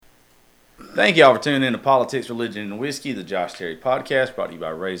Thank y'all for tuning in to Politics, Religion, and Whiskey, the Josh Terry podcast, brought to you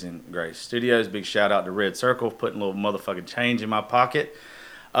by Raising Grace Studios. Big shout out to Red Circle for putting a little motherfucking change in my pocket.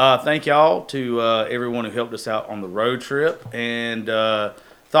 Thank y'all to everyone who helped us out on the road trip, and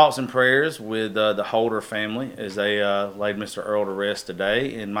thoughts and prayers with the Holder family as they laid Mr. Earl to rest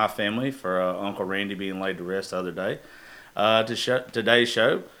today, and my family for Uncle Randy being laid to rest the other day. Today's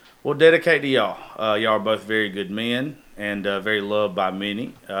show, we'll dedicate to y'all. Y'all are both very good men and very loved by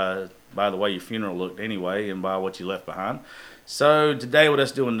many. By the way your funeral looked anyway, and by what you left behind. So today with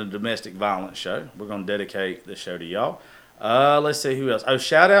us doing the domestic violence show, we're going to dedicate the show to y'all. Let's see who else. Oh,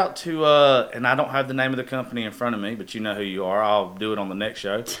 shout out to, and I don't have the name of the company in front of me, but you know who you are. I'll do it on the next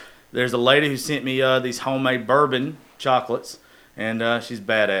show. There's a lady who sent me these homemade bourbon chocolates, and she's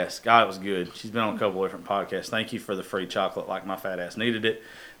badass. God, it was good. She's been on a couple different podcasts. Thank you for the free chocolate, like my fat ass needed it.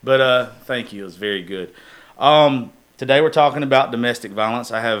 But thank you. It was very good. Today we're talking about domestic violence.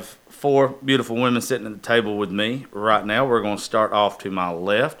 I have 4 beautiful women sitting at the table with me right now. We're going to start off to my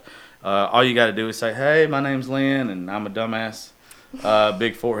left. All you got to do is say, hey, my name's Lynn, and I'm a dumbass,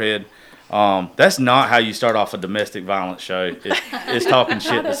 big forehead. That's not how you start off a domestic violence show. It's talking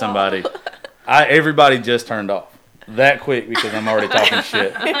shit to somebody. Everybody just turned off that quick because I'm already talking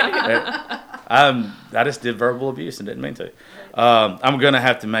shit. I just did verbal abuse and didn't mean to. I'm going to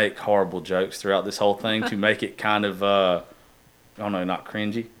have to make horrible jokes throughout this whole thing to make it kind of, not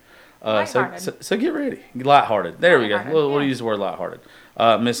cringy. So get ready. Lighthearted. There we go. We'll use the word lighthearted.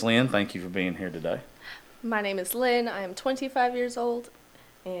 Miss Lynn, thank you for being here today. My name is Lynn. I am 25 years old,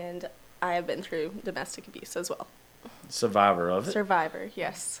 and I have been through domestic abuse as well. Survivor of it? Survivor,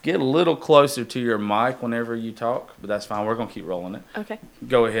 yes. Get a little closer to your mic whenever you talk, but that's fine. We're going to keep rolling it. Okay.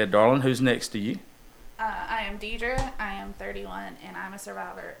 Go ahead, darling. Who's next to you? I am Deidre. I am 31, and I'm a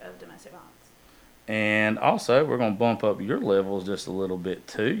survivor of domestic violence. And also, we're going to bump up your levels just a little bit,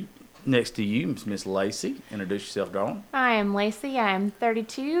 too. Next to you is Miss Lacey. Introduce yourself, darling. I am Lacey. I am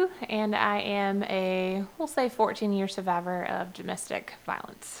 32, and I am a, we'll say, 14-year survivor of domestic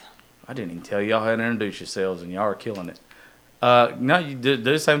violence. I didn't even tell y'all how to introduce yourselves, and y'all are killing it. No, you do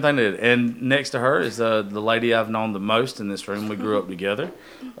the same thing they did. And next to her is the lady I've known the most in this room. We grew up together.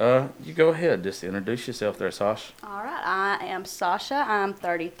 You go ahead. Just introduce yourself there, Sasha. All right. I am Sasha. I'm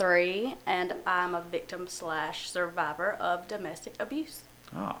 33, and I'm a victim/survivor of domestic abuse.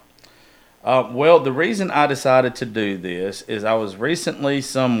 Oh. Well, the reason I decided to do this is I was recently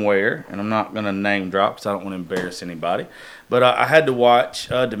somewhere, and I'm not going to name drop because I don't want to embarrass anybody, but I had to watch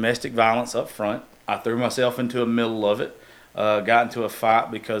domestic violence up front. I threw myself into the middle of it, got into a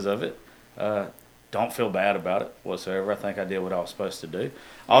fight because of it. Don't feel bad about it whatsoever. I think I did what I was supposed to do.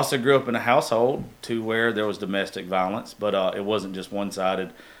 I also grew up in a household to where there was domestic violence, but it wasn't just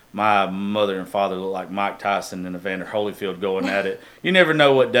one-sided. My mother and father looked like Mike Tyson and Evander Holyfield going at it. You never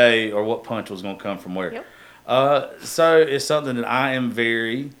know what day or what punch was going to come from where. Yep. So it's something that I am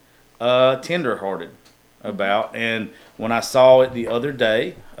very tender-hearted about. And when I saw it the other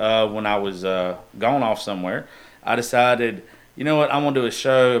day, when I was gone off somewhere, I decided, you know what, I'm going to do a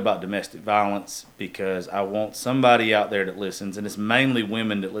show about domestic violence because I want somebody out there that listens, and it's mainly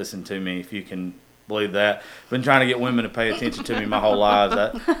women that listen to me, if you can believe that. Been trying to get women to pay attention to me my whole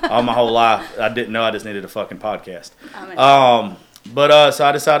life. All my whole life, I didn't know I just needed a fucking podcast. So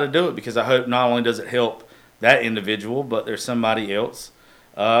I decided to do it because I hope not only does it help that individual, but there's somebody else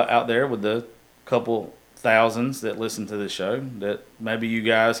out there with the couple thousands that listen to this show that maybe you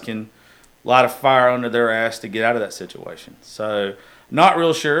guys can light a fire under their ass to get out of that situation. So not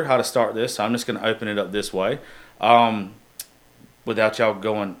real sure how to start this, so I'm just going to open it up this way without y'all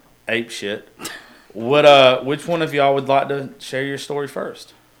going ape shit. Which one of y'all would like to share your story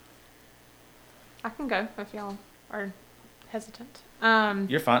first? I can go if y'all are hesitant.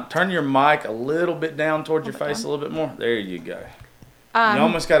 You're fine. Turn your mic a little bit down towards your face a little bit more. There you go. You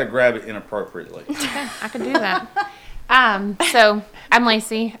almost got to grab it inappropriately. Okay, I can do that. So I'm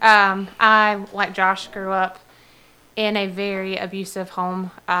Lacey. I, like Josh, grew up in a very abusive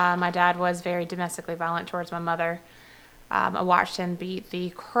home. My dad was very domestically violent towards my mother. I watched him beat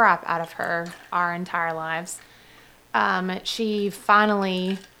the crap out of her our entire lives. She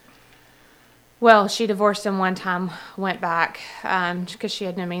finally, she divorced him one time, went back because she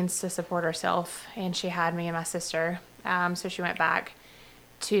had no means to support herself, and she had me and my sister. So she went back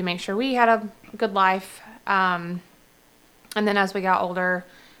to make sure we had a good life. And then as we got older,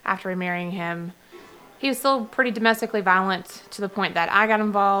 after remarrying him, he was still pretty domestically violent to the point that I got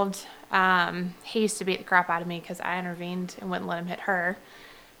involved. He used to beat the crap out of me because I intervened and wouldn't let him hit her,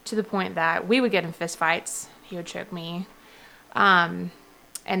 to the point that we would get in fist fights. He would choke me. And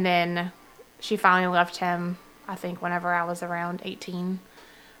then she finally left him, I think, whenever I was around 18.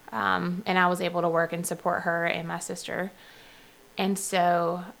 And I was able to work and support her and my sister. And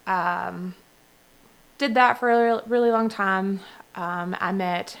so, did that for a really, really long time.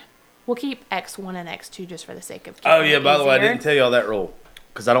 We'll keep X1 and X2 just for the sake of keeping Oh, yeah, it by the way, I easier. didn't tell y'all that rule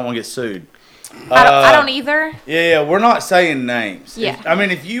because I don't want to get sued. I don't either. Yeah, we're not saying names. Yeah.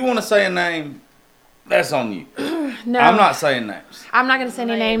 If you want to say a name, that's on you. No, I'm not saying names. I'm not going to say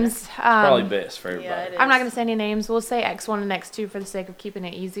any names. Probably best for everybody. Yeah, it is. I'm not going to say any names. We'll say X1 and X2 for the sake of keeping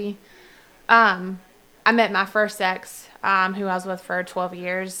it easy. I met my first ex, who I was with for 12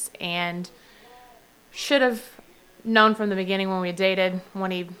 years, and should have known from the beginning when we dated,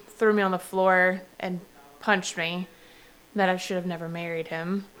 when he threw me on the floor and punched me, that I should have never married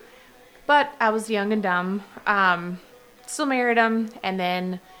him. But I was young and dumb. Still married him, and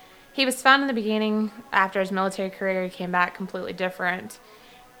then he was fine in the beginning. After his military career, he came back completely different.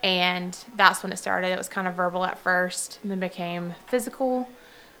 And that's when it started. It was kind of verbal at first, and then became physical.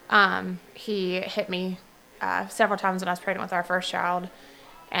 He hit me several times when I was pregnant with our first child,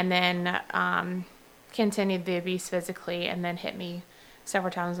 and then continued the abuse physically, and then hit me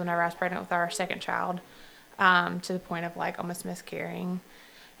several times whenever I was pregnant with our second child, to the point of like almost miscarrying.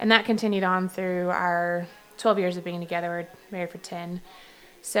 And that continued on through our 12 years of being together. We're married for 10.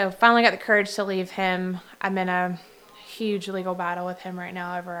 So finally got the courage to leave him. I'm in a huge legal battle with him right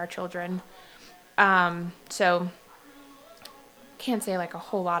now over our children. So can't say like a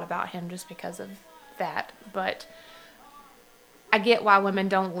whole lot about him just because of that. But I get why women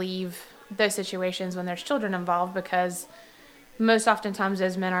don't leave those situations when there's children involved, because most oftentimes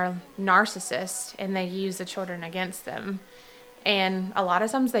those men are narcissists and they use the children against them. And a lot of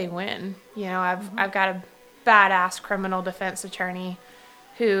times they win. You know, I've got a badass criminal defense attorney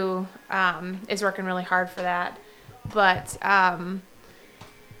who is working really hard for that. But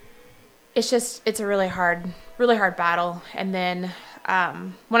it's a really hard battle. And then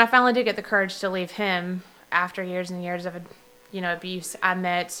when I finally did get the courage to leave him after years and years of abuse, I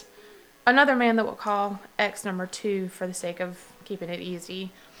met another man that we'll call ex number 2 for the sake of keeping it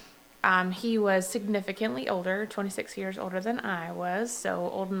easy. He was significantly older, 26 years older than I was,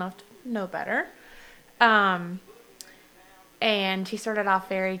 so old enough to know better. And he started off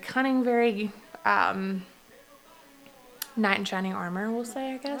very cunning, very knight in shining armor, we'll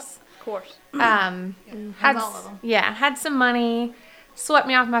say, I guess. Of course. Has all of them. Yeah, had some money, swept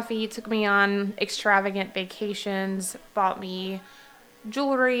me off my feet, took me on extravagant vacations, bought me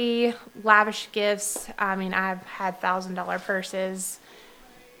jewelry, lavish gifts. I've had $1,000 purses,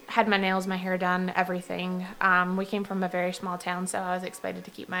 had my nails, my hair done, everything. We came from a very small town, so I was expected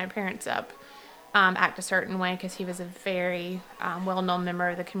to keep my appearance up, act a certain way, because he was a very well-known member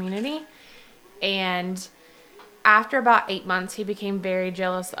of the community. And after about 8 months, he became very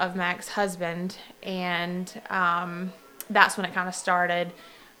jealous of my ex-husband, and that's when it kind of started.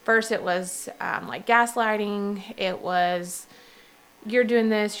 First, it was like gaslighting. It was, you're doing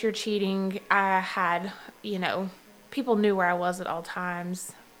this, you're cheating. I had, people knew where I was at all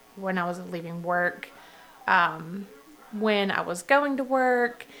times, when I was leaving work, when I was going to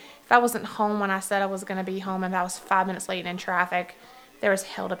work. If I wasn't home when I said I was going to be home, and I was 5 minutes late in traffic, there was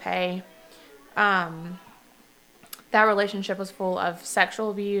hell to pay. That relationship was full of sexual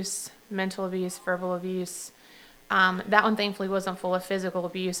abuse, mental abuse, verbal abuse. That one thankfully wasn't full of physical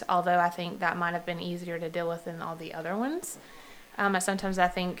abuse, although I think that might have been easier to deal with than all the other ones. Sometimes I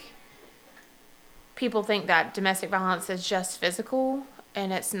think people think that domestic violence is just physical,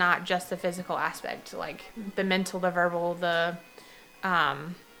 and it's not just the physical aspect. Like the mental, the verbal, the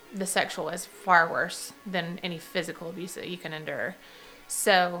sexual is far worse than any physical abuse that you can endure.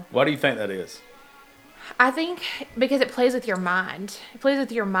 So Why do you think that is? I think because it plays with your mind. It plays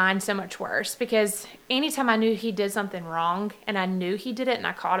with your mind so much worse, because anytime I knew he did something wrong and I knew he did it and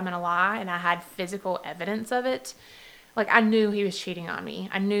I caught him in a lie and I had physical evidence of it, like I knew he was cheating on me.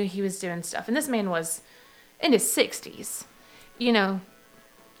 I knew he was doing stuff. And this man was in his 60s, and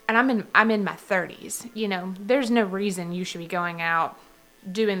I'm in my 30s. There's no reason you should be going out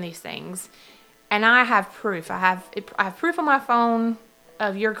doing these things. And I have proof. I have proof on my phone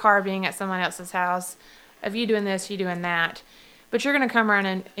of your car being at someone else's house, of you doing this, you doing that. But you're going to come around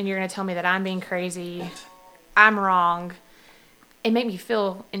and you're going to tell me that I'm being crazy, I'm wrong, and make me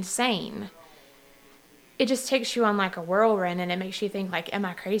feel insane. It just takes you on like a whirlwind, and it makes you think like, am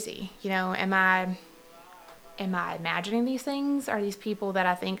I crazy? Am I imagining these things? Are these people that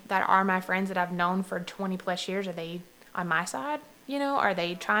I think that are my friends that I've known for 20 plus years, are they on my side? Are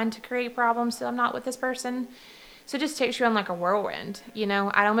they trying to create problems so I'm not with this person? So it just takes you on like a whirlwind.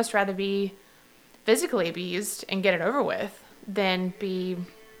 I'd almost rather be physically abused and get it over with than be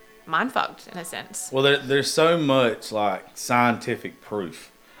mind fucked in a sense. Well, there's so much like scientific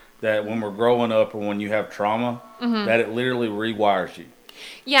proof that when we're growing up or when you have trauma, that it literally rewires you.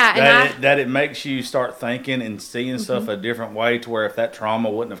 Yeah, That it makes you start thinking and seeing stuff a different way, to where if that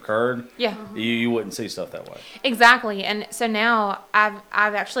trauma wouldn't have occurred, yeah. you wouldn't see stuff that way. Exactly. And so now I've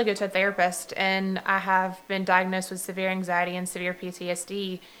actually go to a therapist, and I have been diagnosed with severe anxiety and severe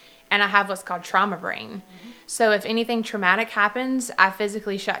PTSD, and I have what's called trauma brain. So if anything traumatic happens, I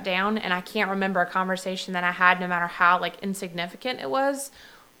physically shut down, and I can't remember a conversation that I had, no matter how like insignificant it was,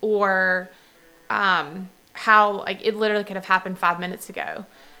 or how like it literally could have happened 5 minutes ago.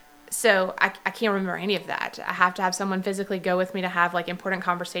 So I can't remember any of that. I have to have someone physically go with me to have like important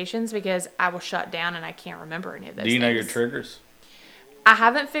conversations, because I will shut down and I can't remember any of those Do you know your things. triggers? I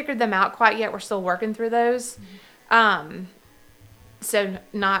haven't figured them out quite yet. We're still working through those. So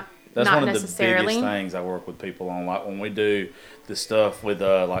not That's not one of necessarily. the biggest things I work with people on. Like when we do the stuff with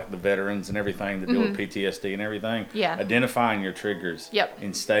like the veterans and everything that deal with PTSD and everything. Yeah. Identifying your triggers. Yep.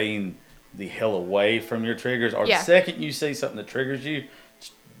 And staying the hell away from your triggers. Or Yeah. the second you see something that triggers you,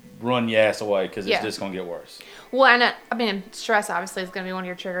 just run your ass away, because it's Yeah. just going to get worse. Well, and I mean, stress obviously is going to be one of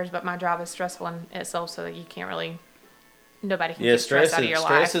your triggers, but my job is stressful in itself, so that you can't really. Nobody can Yeah, keep stress stress out of your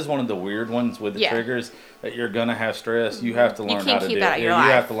stress life. is one of the weird ones with the Yeah. triggers, that you're gonna have stress. You have to learn can't how to keep deal. that out of your You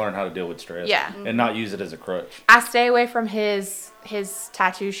life. have to learn how to deal with stress. Yeah. And not use it as a crutch. I stay away from his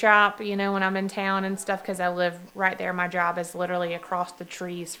tattoo shop, you know, when I'm in town and stuff, because I live right there. My job is literally across the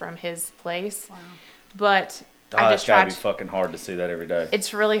trees from his place. Wow. But I It's just gotta try be to. fucking hard to see that every day.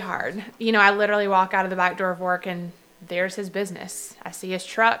 It's really hard. You know, I literally walk out of the back door of work, and there's his business. I see his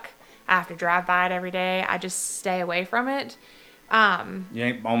truck. I have to drive by it every day. I just stay away from it. You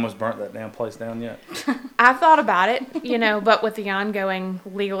ain't almost burnt that damn place down yet? I've thought about it, you know, but with the ongoing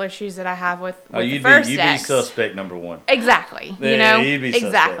legal issues that I have with the you'd first be ex. suspect number one. Exactly. Yeah, You know, you'd be suspect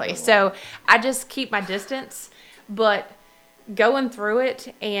exactly. number So I just keep my distance, but going through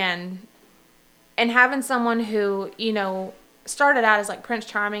it and having someone who, you know, started out as like Prince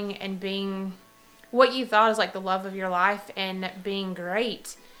Charming and being what you thought is like the love of your life and being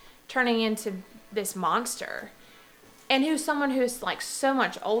great, turning into this monster. And who's someone who's like so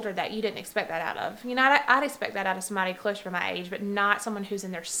much older that you didn't expect that out of. You know, I'd expect that out of somebody closer to my age, but not someone who's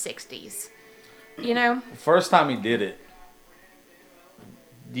in their 60s. You know? First time he did it,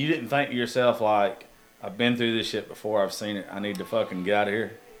 you didn't think to yourself like, I've been through this shit before, I've seen it, I need to fucking get out of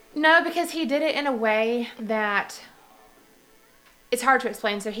here? No, because he did it in a way that it's hard to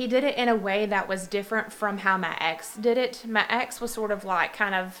explain. So he did it in a way that was different from how my ex did it. My ex was sort of like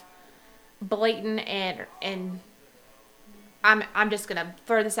kind of blatant and I'm just going to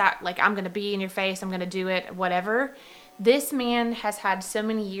throw this out. Like, I'm going to be in your face. I'm going to do it, whatever. This man has had so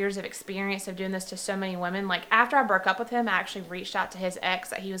many years of experience of doing this to so many women. Like, after I broke up with him, I actually reached out to his ex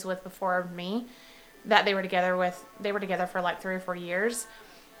that he was with before me, that they were together for like 3 or 4 years,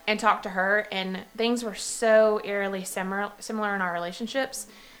 and talked to her. And things were so eerily similar in our relationships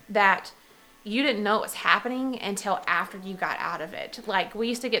that you didn't know it was happening until after you got out of it. Like, we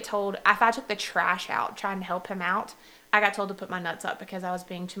used to get told, if I took the trash out trying to help him out, I got told to put my nuts up because I was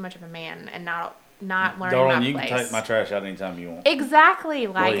being too much of a man and not learning Darling, my you place. can take my trash out anytime you want. Exactly.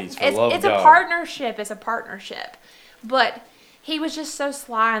 Like, Please, for the love of it's a God. partnership. It's a partnership. But he was just so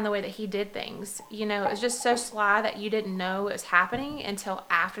sly in the way that he did things. You know, it was just so sly that you didn't know it was happening until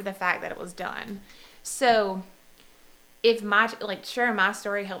after the fact that it was done. So if sharing my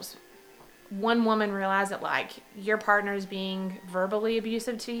story helps one woman realize that, like, your partner is being verbally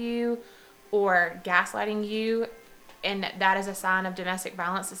abusive to you or gaslighting you, and that is a sign of domestic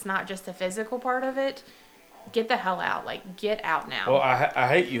violence, it's not just the physical part of it, get the hell out. Like, get out now. Well, I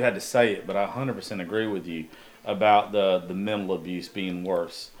hate you had to say it, but I 100% agree with you about the mental abuse being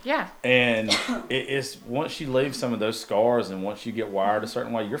worse. Yeah. And it's once you leave some of those scars and once you get wired a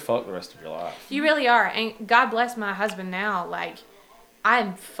certain way, you're fucked the rest of your life. You really are. And God bless my husband now. Like,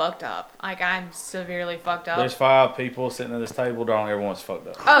 I'm fucked up. Like, I'm severely fucked up. There's 5 people sitting at this table, darling, everyone's fucked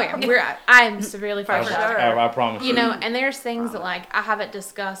up. Oh, yeah. I'm severely fucked up. I promise you. You know, and there's things that, like, I haven't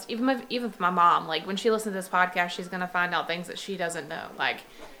discussed, even with my mom. Like, when she listens to this podcast, she's going to find out things that she doesn't know. Like,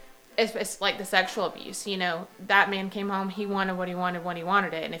 it's like the sexual abuse. You know, that man came home, he wanted what he wanted when he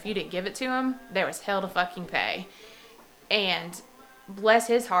wanted it. And if you didn't give it to him, there was hell to fucking pay. And bless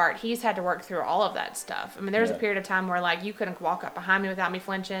his heart, he's had to work through all of that stuff. I mean, there's a period of time where, like, you couldn't walk up behind me without me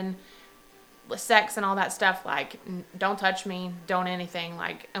flinching. With sex and all that stuff, like, don't touch me, don't anything,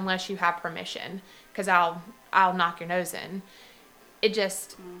 like, unless you have permission, because I'll knock your nose in. It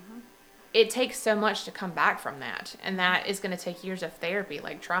just, it takes so much to come back from that, and that is going to take years of therapy,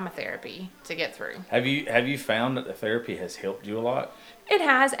 like trauma therapy, to get through. Have you found that the therapy has helped you a lot? It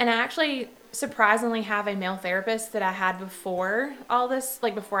has, and actually, surprisingly have a male therapist that I had before all this,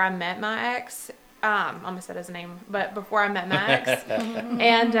 like before I met my ex. Almost said his name, but before I met my ex.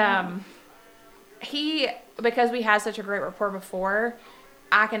 And he, because we had such a great rapport before,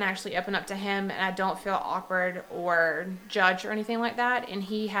 I can actually open up to him and I don't feel awkward or judged or anything like that. And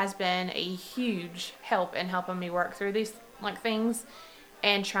he has been a huge help in helping me work through these like things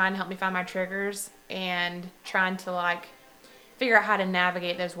and trying to help me find my triggers and trying to like figure out how to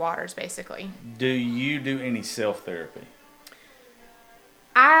navigate those waters basically. Do you do any self-therapy?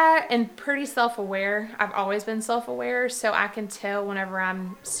 I am pretty self-aware. I've always been self-aware, so I can tell whenever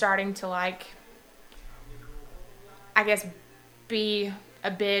I'm starting to like, I guess, be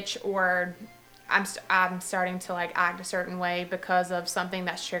a bitch or I'm starting to like act a certain way because of something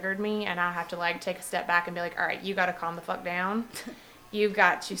that's triggered me, and I have to like take a step back and be like, all right, you got to calm the fuck down. You've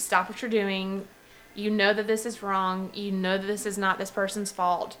got to stop what you're doing. You know that this is wrong. You know that this is not this person's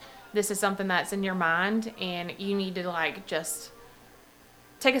fault. This is something that's in your mind, and you need to like just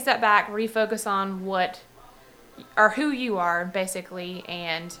take a step back, refocus on what or who you are basically,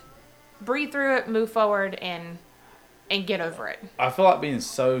 and breathe through it, move forward, and get over it. I feel like being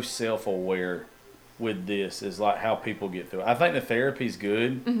so self-aware with this is like how people get through it. I think the therapy's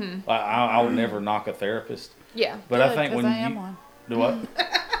good. Mm-hmm. Like, I would never knock a therapist. Yeah. But Good, I think when I you am one. do what?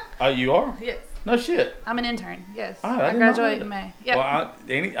 Oh, you are? Yes. No shit. I'm an intern. Yes. Oh, I did not know graduate that. in May. Yep. Well,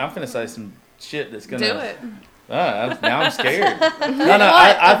 I'm finna say some shit that's gonna Do it. Now I'm scared. No,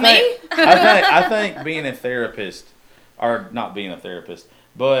 I think being a therapist, or not being a therapist,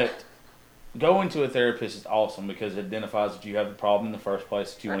 but going to a therapist is awesome because it identifies that you have the problem in the first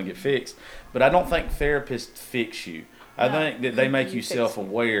place that you want to get fixed. But I don't think therapists fix you. I think that they make you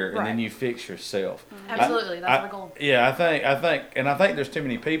self-aware, and then you fix yourself. Absolutely, that's our goal. Yeah, I think there's too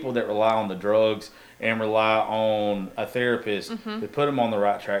many people that rely on the drugs and rely on a therapist to put them on the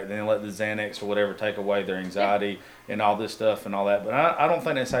right track, then let the Xanax or whatever take away their anxiety and all this stuff and all that. But I don't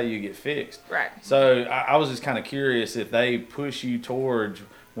think that's how you get fixed. Right. So I was just kind of curious if they push you towards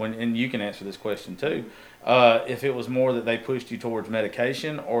and you can answer this question too. If it was more that they pushed you towards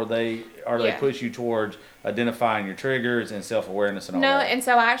medication, or they push you towards identifying your triggers and self-awareness and all that. No, and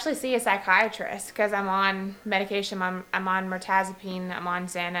so I actually see a psychiatrist because I'm on medication. I'm on mirtazapine, I'm on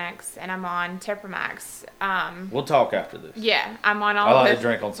Xanax, and I'm on Tepramax. We'll talk after this. Yeah, I'm on all I of like those. to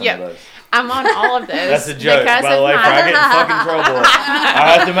drink on some of those. I'm on all of those. That's a joke, because by the of way, for I get in fucking trouble.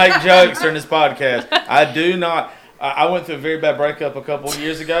 I have to make jokes during this podcast. I do not. I went through a very bad breakup a couple of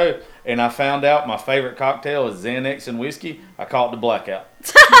years ago, and I found out my favorite cocktail is Xanax and whiskey. I call it the blackout.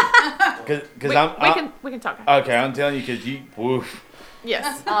 Because we can talk. Okay, I'm telling you, because you, woof.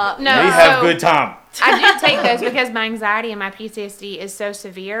 Yes. No. We have good time. I do take those because my anxiety and my PTSD is so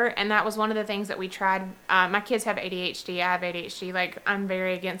severe, and that was one of the things that we tried. My kids have ADHD. I have ADHD. Like, I'm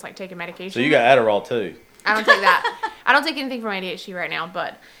very against like taking medication. So you got Adderall too. I don't take that. I don't take anything from ADHD right now,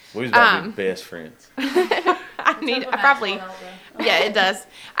 but we was about to be best friends. Yeah, it does.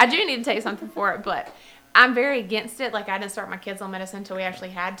 I do need to take something for it, but I'm very against it. Like, I didn't start my kids on medicine until we actually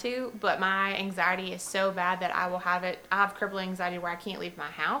had to, but my anxiety is so bad that I have crippling anxiety where I can't leave my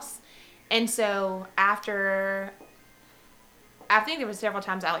house. And so I think there was several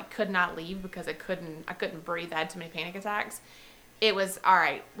times I like could not leave because I couldn't breathe. I had too many panic attacks. It was, all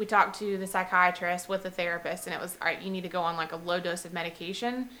right, we talked to the psychiatrist with the therapist, and it was, all right, you need to go on like a low dose of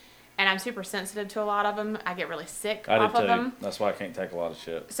medication. And I'm super sensitive to a lot of them. I get really sick off of them. That's why I can't take a lot of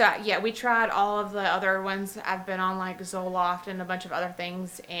shit. So, yeah, we tried all of the other ones. I've been on, like, Zoloft and a bunch of other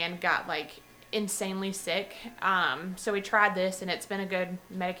things and got, like, insanely sick. So we tried this, and it's been a good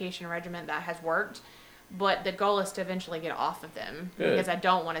medication regimen that has worked. But the goal is to eventually get off of them because I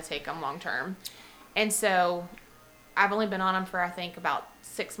don't want to take them long term. And so I've only been on them for, I think, about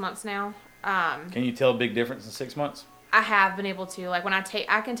 6 months now. Can you tell a big difference in 6 months? I have been able to, like,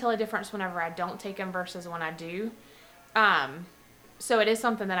 I can tell a difference whenever I don't take them versus when I do. So it is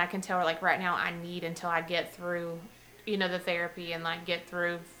something that I can tell, like, right now I need until I get through, you know, the therapy and, like, get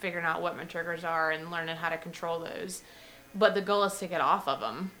through figuring out what my triggers are and learning how to control those. But the goal is to get off of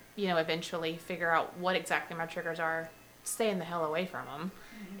them, you know, eventually figure out what exactly my triggers are, staying the hell away from them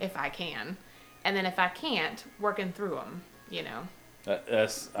if I can. And then if I can't, working through them, you know.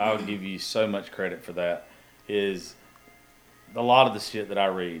 I'll give you so much credit for that. Is a lot of the shit that I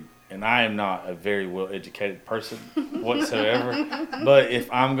read, and I am not a very well-educated person whatsoever, but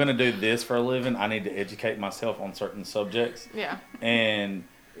if I'm going to do this for a living, I need to educate myself on certain subjects. Yeah. And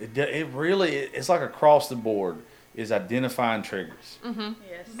it's like across the board is identifying triggers. Mm-hmm.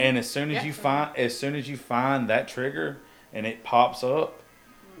 Yes. And as soon as you find that trigger and it pops up,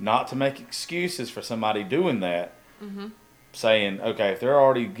 not to make excuses for somebody doing that, saying, okay, if they're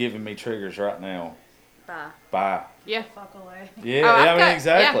already giving me triggers right now, bye. Yeah. Fuck away. Yeah, Oh, I've I mean, got-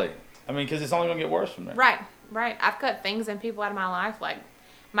 exactly. I mean, because it's only going to get worse from there. Right. I've cut things and people out of my life. Like,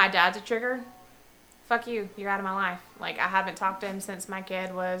 my dad's a trigger. Fuck you. You're out of my life. Like, I haven't talked to him since my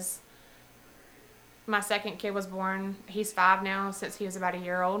second kid was born. He's 5 now, since he was about a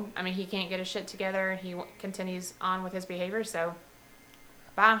year old. I mean, he can't get his shit together. He continues on with his behavior, so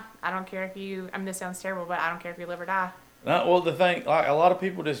bye. I don't care if you, I mean, this sounds terrible, but I don't care if you live or die. No, well, the thing, like, a lot of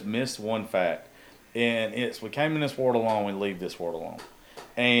people just miss one fact, and it's we came in this world alone, we leave this world alone.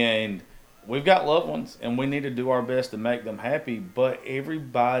 And we've got loved ones, and we need to do our best to make them happy, but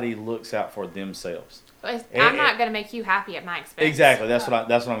everybody looks out for themselves. I'm not going to make you happy at my expense. Exactly. That's what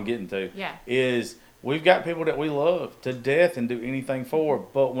I'm getting to. Yeah. Is we've got people that we love to death and do anything for,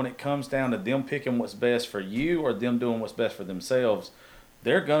 but when it comes down to them picking what's best for you or them doing what's best for themselves,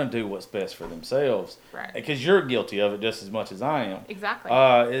 they're going to do what's best for themselves. Right. Because you're guilty of it just as much as I am. Exactly.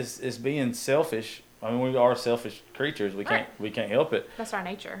 It's being selfish. I mean, we are selfish creatures. We can't help it. That's our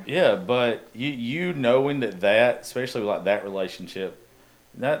nature. Yeah, but you knowing that, especially with like that relationship,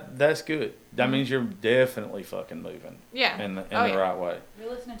 that's good. That means you're definitely fucking moving. Yeah. In the yeah. right way. You're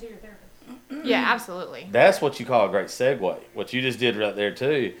listening to your therapist. Yeah, absolutely. That's what you call a great segue. What you just did right there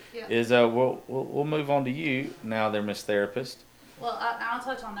too Yeah. is we'll move on to you now. They're Miss Therapist. Well, I'll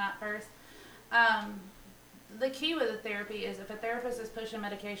touch on that first. The key with the therapy is if a therapist is pushing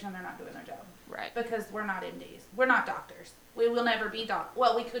medication, they're not doing their job. Right. Because we're not MDs. We're not doctors. We will never be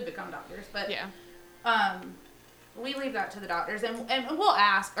well, we could become doctors, but Yeah. We leave that to the doctors, and we'll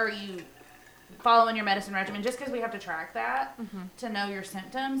ask, are you following your medicine regimen, just because we have to track that to know your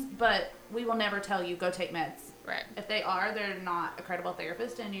symptoms, but we will never tell you, go take meds. Right. If they are, they're not a credible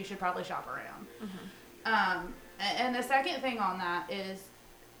therapist, and you should probably shop around. And the second thing on that is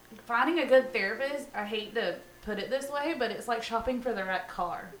finding a good therapist. I hate to put it this way, but it's like shopping for the right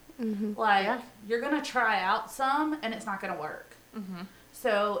car. Like, Yeah. you're going to try out some, and it's not going to work.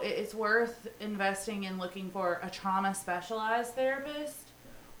 So it's worth investing in looking for a trauma specialized therapist,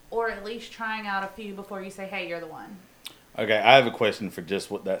 or at least trying out a few before you say, hey, you're the one. Okay, I have a question for just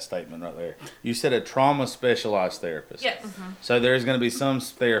what that statement right there. You said a trauma specialized therapist. Yes. So there's going to be some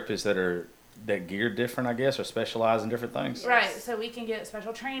therapists that gear different, I guess, or specialize in different things. Right. So we can get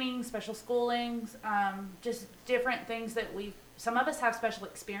special training, special schoolings, just different things that some of us have special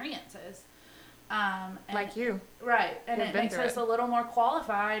experiences. And Like you. Right. And You've it been makes through us it. a little more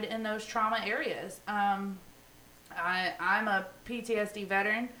qualified in those trauma areas. I'm a PTSD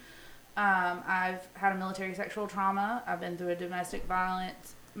veteran. I've had a military sexual trauma. I've been through a domestic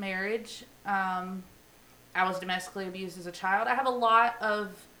violence marriage. I was domestically abused as a child. I have a lot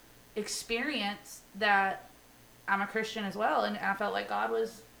of experience that I'm a Christian as well, and I felt like God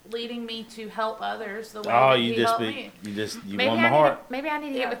was leading me to help others the way that He helped me. You Maybe won my heart. Maybe I need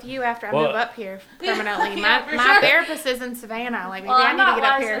to Yeah. get with you after I Well- move up here permanently. Yeah, for my sure. therapist is in Savannah. Like, maybe Well, I I'm need to not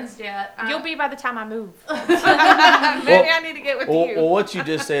get up here. licensed yet. You'll be by the time I move. Well- Maybe I need to get with you. Well, what you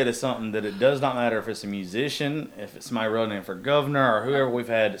just said is something that it does not matter if it's a musician, if it's somebody running for governor, or whoever we've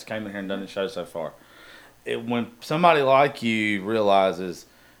had that's came in here and done the show so far. When somebody like you realizes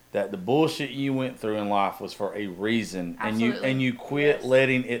that the bullshit you went through in life was for a reason, Absolutely. and you quit Yes.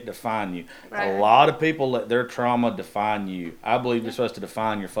 letting it define you. Right. A lot of people let their trauma define you. I believe you're supposed to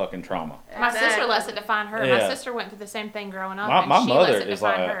define your fucking trauma. My sister Exactly. lets it define her. Yeah. My sister went through the same thing growing up, My and she mother lets it is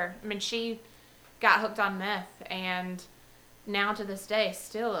define like that. her. I mean, she got hooked on meth, and now to this day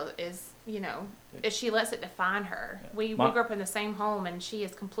still is, she lets it define her. We grew up in the same home, and she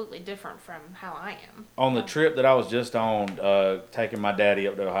is completely different from how I am. On the trip that I was just on, taking my daddy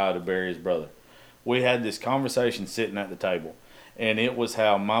up to Ohio to bury his brother, we had this conversation sitting at the table. And it was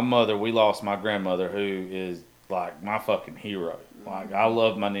how my mother, we lost my grandmother, who is like my fucking hero. Like, I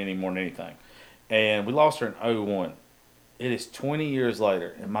love my nanny more than anything. And we lost her in 2001. It is 20 years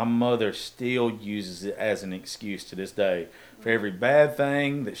later, and my mother still uses it as an excuse to this day for every bad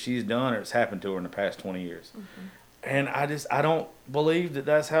thing that she's done or it's happened to her in the past 20 years. And I don't believe that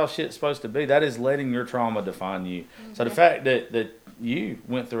that's how shit's supposed to be. That is letting your trauma define you. So the fact that you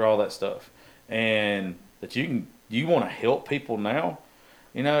went through all that stuff and that you want to help people now,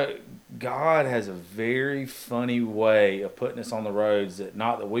 God has a very funny way of putting us on the roads that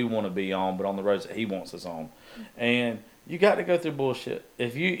not that we want to be on, but on the roads that He wants us on. And you got to go through bullshit.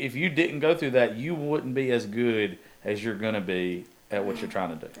 If you didn't go through that, you wouldn't be as good as you're gonna be at what you're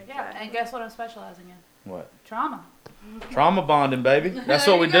trying to do. Yeah, and guess what I'm specializing in? What? Trauma. Trauma bonding, baby. That's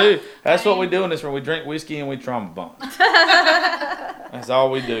what we do. That's what we do in this room. We drink whiskey and we trauma bond. That's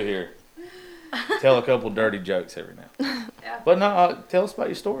all we do here. Tell a couple dirty jokes every now. Yeah. But no, tell us about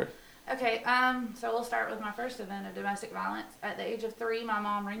your story. Okay, so we'll start with my first event of domestic violence. At the age of 3, my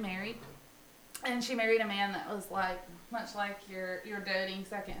mom remarried, and she married a man that was much like your doting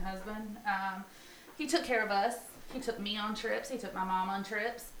second husband. He took care of us. He took me on trips. He took my mom on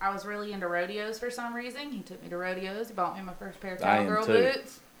trips. I was really into rodeos for some reason. He took me to rodeos. He bought me my first pair of cowgirl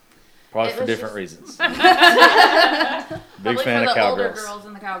boots. Probably for different reasons. Big fan of of the older cowgirls. girls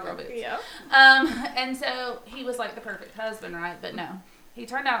in the cowgirl boots. Yeah. And so he was like the perfect husband, right? But no. He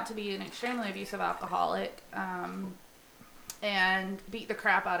turned out to be an extremely abusive alcoholic, and beat the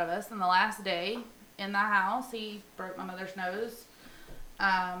crap out of us. And the last day in the house, he broke my mother's nose.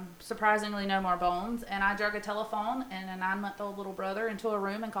 Surprisingly, no more bones. And I drug a telephone and a 9-month-old little brother into a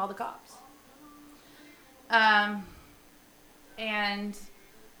room and called the cops. And,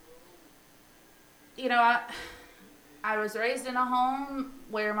 you know, I was raised in a home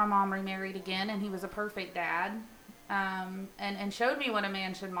where my mom remarried again, and he was a perfect dad. And showed me what a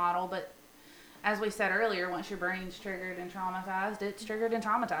man should model, but as we said earlier, once your brain's triggered and traumatized, it's triggered and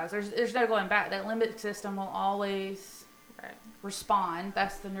traumatized. There's no going back. That limbic system will always respond.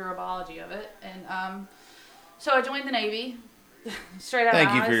 That's the neurobiology of it. And so I joined the Navy straight out of high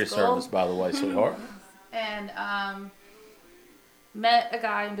school. Thank you for your service, by the way, sweetheart. And met a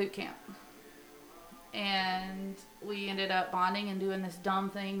guy in boot camp. And we ended up bonding and doing this dumb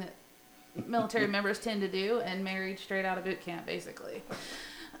thing that military members tend to do, and married straight out of boot camp, basically.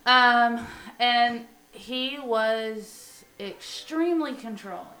 And he was extremely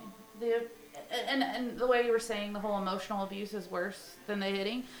controlling. And the way you were saying the whole emotional abuse is worse than the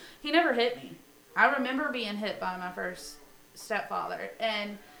hitting. He never hit me. I remember being hit by my first stepfather,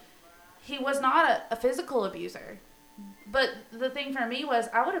 and he was not a physical abuser. But the thing for me was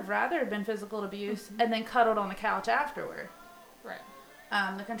I would have rather been physical abuse and then cuddled on the couch afterward. Right.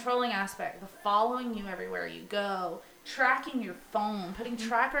 The controlling aspect, the following you everywhere you go, tracking your phone, putting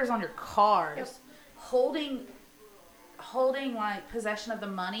trackers on your cars, holding like possession of the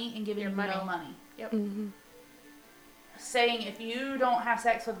money and giving you no money. Yep. Mm-hmm. Saying, if you don't have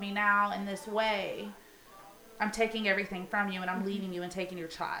sex with me now in this way, I'm taking everything from you and I'm leaving you and taking your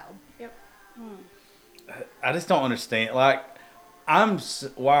child. Yep. I just don't understand. Like, I'm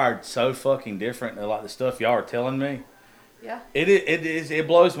wired so fucking different than like the stuff y'all are telling me. Yeah. It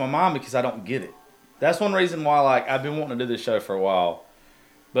blows my mind because I don't get it. That's one reason why, like, I've been wanting to do this show for a while.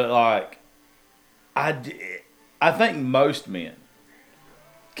 But, like, I think most men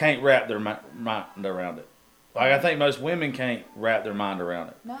can't wrap their mind around it. Like, I think most women can't wrap their mind around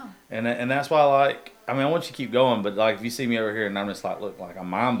it. No. And that's why, like, I mean, I want you to keep going, but, like, if you see me over here and I'm just like, look, like, I'm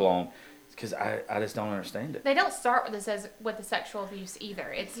mind blown, it's because I just don't understand it. They don't start with the sexual abuse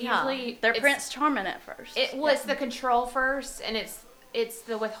either. It's usually they're Prince Charming at first. It's the control first, and it's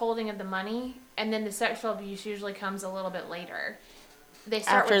the withholding of the money, and then the sexual abuse usually comes a little bit later. They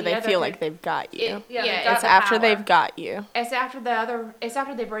start After with the they other feel like they've got you. It's It's after they've got you. It's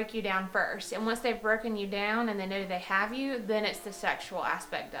after they break you down first. And once they've broken you down and they know they have you, then it's the sexual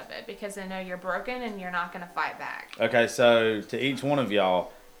aspect of it, because they know you're broken and you're not going to fight back. Okay, so to each one of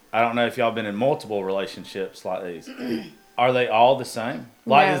y'all, I don't know if y'all been in multiple relationships like these. Are they all the same?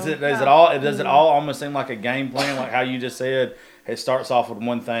 Like, No. does it all almost seem like a game plan, like how you just said? It starts off with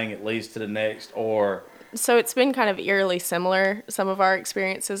one thing, it leads to the next, or So it's been kind of eerily similar, some of our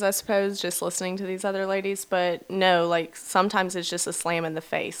experiences, I suppose, just listening to these other ladies. But no, like, sometimes it's just a slam in the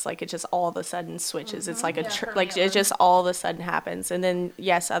face. Like, it just all of a sudden switches. It's like it just all of a sudden happens. And then,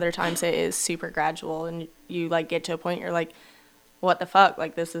 yes, other times it is super gradual. And you, like, get to a point you're like, what the fuck?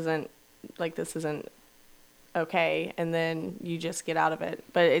 Like, this isn't okay. And then you just get out of it.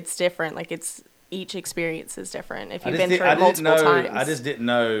 But it's different. Like, each experience is different. If you've been through it multiple times. I just didn't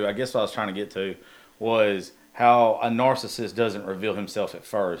know. I guess what I was trying to get to was how a narcissist doesn't reveal himself at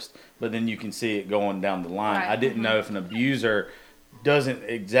first, but then you can see it going down the line. Right. I didn't know if an abuser doesn't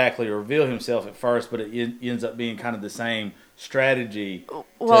exactly reveal himself at first, but it ends up being kind of the same strategy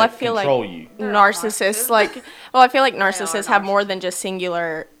Well, to I feel like control you. narcissists, I feel like narcissists have more than just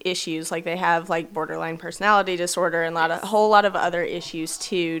singular issues. Like, they have, like, borderline personality disorder and a whole lot of other issues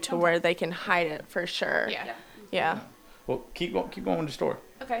too, to where they can hide it for sure. Yeah. Well, keep going with your story.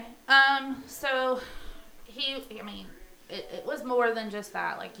 Okay. So it was more than just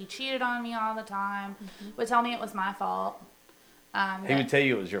that. Like, he cheated on me all the time, would tell me it was my fault. He would tell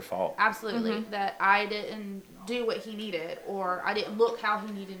you it was your fault. Absolutely. That I didn't do what he needed, or I didn't look how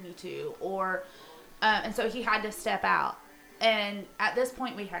he needed me to, or, and so he had to step out. And at this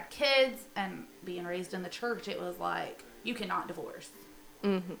point we had kids, and being raised in the church, it was like, you cannot divorce.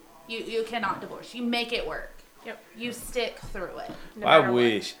 You cannot divorce. You make it work. Yep. You stick through it. I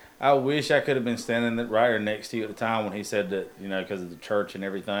wish I wish I could have been standing right here next to you at the time when he said that, you know, because of the church and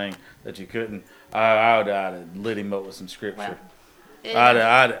everything, that you couldn't. I'd have lit him up with some scripture. I'd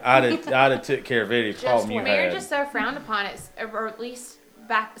have took care of any problem you had. Marriage is so frowned upon, or at least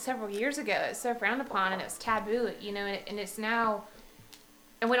back several years ago, it's so frowned upon and it's taboo, you know, and it's now,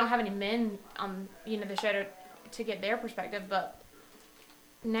 and we don't have any men on, you know, the show to get their perspective, but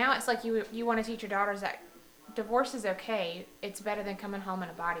now it's like you want to teach your daughters that divorce is okay. It's better than coming home in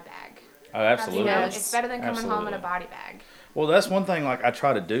a body bag. Oh, absolutely. You know, it's better than coming home in a body bag. Well, that's one thing like I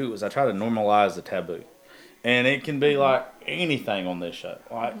try to do is I try to normalize the taboo. And it can be like anything on this show.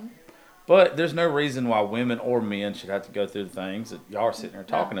 Like, but there's no reason why women or men should have to go through the things that y'all are sitting there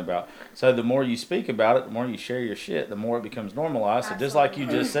talking about. So the more you speak about it, the more you share your shit, the more it becomes normalized. So just like you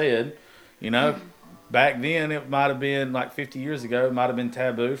just said, you know, back then it might have been like 50 years ago, it might have been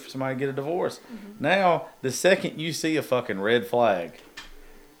taboo for somebody to get a divorce. Now, the second you see a fucking red flag,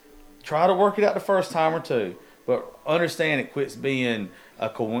 try to work it out the first time or two. But understand it quits being a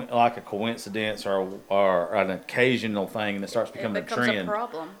coincidence or an occasional thing, and it starts becoming a trend. A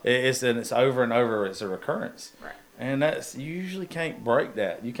problem. It's over and over. It's a recurrence. Right. And you usually can't break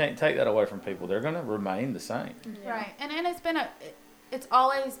that. You can't take that away from people. They're going to remain the same. Right. And it's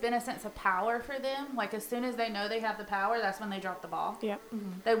always been a sense of power for them. Like, as soon as they know they have the power, that's when they drop the ball. Yep.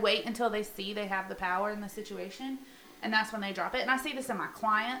 They wait until they see they have the power in the situation, and that's when they drop it. And I see this in my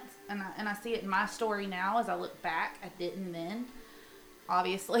clients, and I see it in my story now as I look back. I didn't then,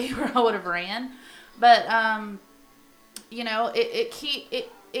 obviously, or I would have ran. But, you know,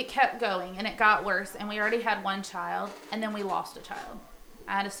 it kept going, and it got worse. And we already had one child, and then we lost a child.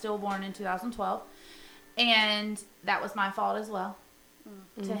 I had a stillborn in 2012, and that was my fault as well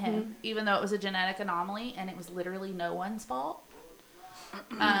to him, even though it was a genetic anomaly, and it was literally no one's fault.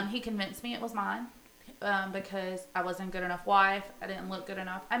 He convinced me it was mine. Because I wasn't a good enough wife. I didn't look good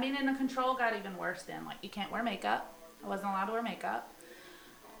enough. I mean, and the control got even worse then. Like, you can't wear makeup. I wasn't allowed to wear makeup.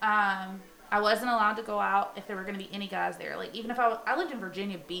 I wasn't allowed to go out if there were going to be any guys there. Like, even if I lived in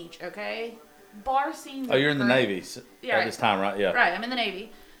Virginia Beach, okay? Bar scenes. Oh, you're in the Navy at this time, right? Yeah. Right, I'm in the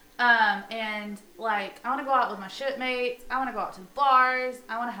Navy. And, like, I want to go out with my shipmates. I want to go out to bars.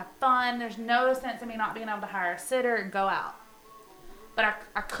 I want to have fun. There's no sense in me not being able to hire a sitter and go out. But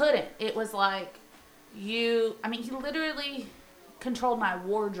I couldn't. It was like, he literally controlled my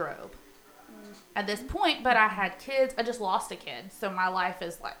wardrobe at this point, but I had kids. I just lost a kid, so my life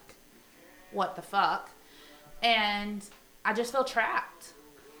is like, what the fuck? And I just feel trapped.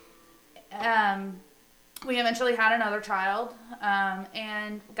 We eventually had another child,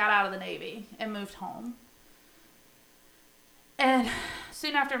 and got out of the Navy and moved home. And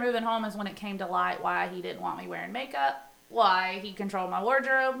soon after moving home is when it came to light why he didn't want me wearing makeup, why he controlled my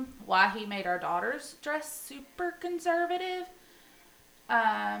wardrobe, why he made our daughters dress super conservative.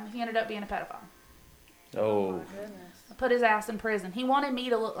 He ended up being a pedophile. Oh. My goodness. Put his ass in prison. He wanted me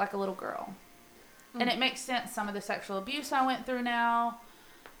to look like a little girl. And it makes sense, some of the sexual abuse I went through now,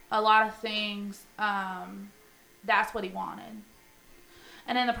 a lot of things, that's what he wanted.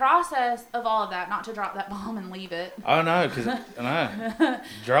 And in the process of all of that, not to drop that bomb and leave it. Oh, no, because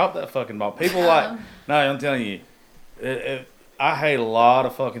drop that fucking bomb. People no, I'm telling you, I hate a lot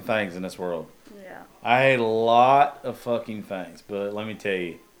of fucking things in this world. Yeah. I hate a lot of fucking things, but let me tell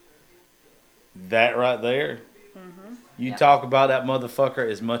you, that right there, you talk about that motherfucker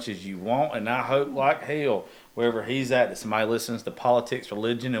as much as you want, and I hope like hell, wherever he's at, that somebody listens to politics,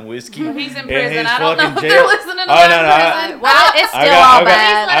 religion, and whiskey. He's in prison. I don't know if jail. they're listening to that prison. Well, it's still all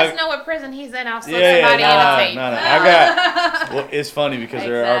bad. Please let us know what prison he's in. I'll slip Yeah, somebody in a tape. No. Well, it's funny because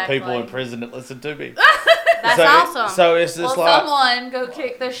there are people in Exactly. prison that listen to me. That's so awesome. So it's just like, Someone go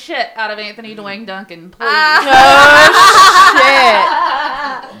kick the shit out of Anthony Dwayne Duncan, please.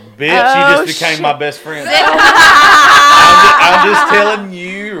 bitch, you just became my best friend. I'm just telling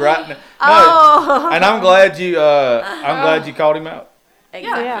you right now. No, and I'm glad you called him out.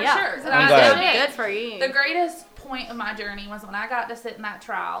 Exactly. Yeah, for sure. And I'm I glad. said, Good for you. the greatest point of my journey was when I got to sit in that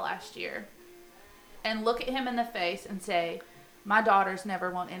trial last year and look at him in the face and say, my daughters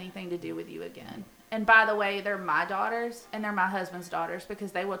never want anything to do with you again. And by the way, they're my daughters and they're my husband's daughters,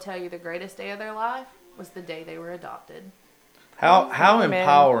 because they will tell you the greatest day of their life was the day they were adopted. How Amen.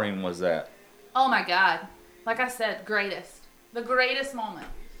 empowering was that? Oh my God. Like I said, the greatest moment.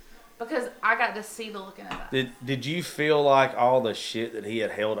 Because I got to see the look in his eyes. Did you feel like all the shit that he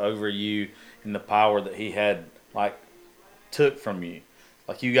had held over you and the power that he had like took from you,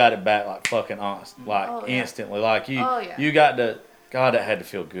 like you got it back like fucking honest, like instantly, like you got to, God, that had to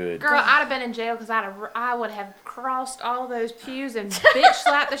feel good. Girl, I'd have been in jail because I would have crossed all those pews and bitch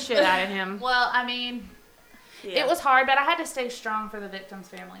slapped the shit out of him. Well, I mean, It was hard, but I had to stay strong for the victim's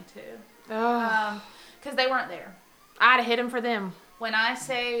family too, because they weren't there. I'd have hit him for them. When I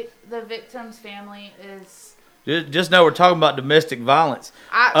say the victim's family is, Just know we're talking about domestic violence.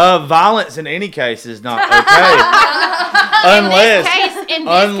 Violence in any case is not okay.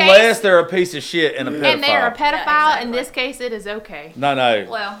 unless they're a piece of shit and a pedophile. And they're a pedophile. Yeah, exactly. In this case, it is okay. No.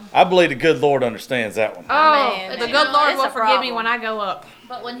 well, I believe the good Lord understands that one. Oh, Man, the you good know, Lord it's will a forgive me problem. when I go up.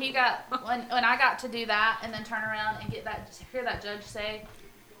 but when I got to do that and then turn around and hear that judge say,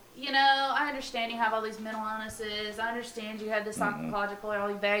 you know, I understand you have all these mental illnesses. I understand you had this psychological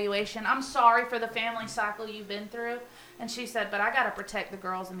evaluation. I'm sorry for the family cycle you've been through. And she said, but I got to protect the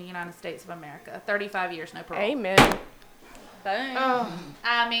girls in the United States of America. 35 years, no parole. Amen. Boom. Oh,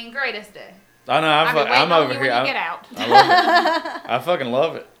 I mean, greatest day. I know. I've been waiting I'm on over you here. when you get out. I love it. I fucking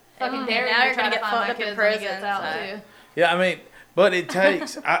love it. Fucking dare Now you you're to try gonna to get find my fucked up in kids when he prison, gets out, so. too. Yeah, I mean, but it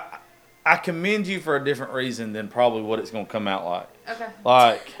takes. I commend you for a different reason than probably what it's going to come out like. Okay.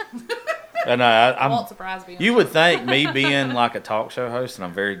 Like, I know. I I'm. won't surprise me. You would think me being like a talk show host and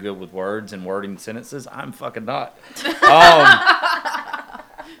I'm very good with words and wording sentences. I'm fucking not.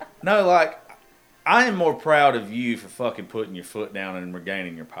 No, like, I am more proud of you for fucking putting your foot down and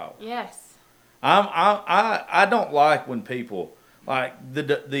regaining your power. Yes. I don't like when people like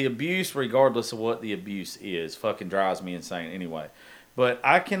the abuse, regardless of what the abuse is, fucking drives me insane anyway. But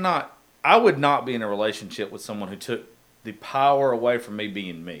I would not be in a relationship with someone who took the power away from me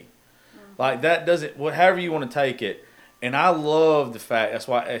being me. Like that doesn't, however you want to take it. And I love the fact, that's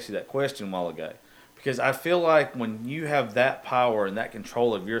why I asked you that question a while ago. Because I feel like when you have that power and that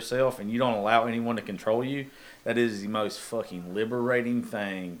control of yourself and you don't allow anyone to control you, that is the most fucking liberating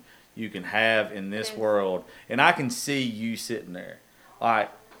thing you can have in this world. And I can see you sitting there,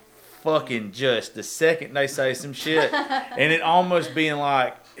 like, fucking just the second they say some shit, and it almost being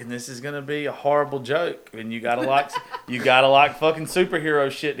like, and this is gonna be a horrible joke, and you gotta like fucking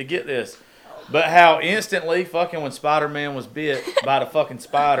superhero shit to get this. But how instantly fucking when Spider-Man was bit by the fucking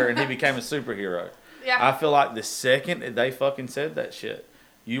spider and he became a superhero. Yeah. I feel like the second that they fucking said that shit,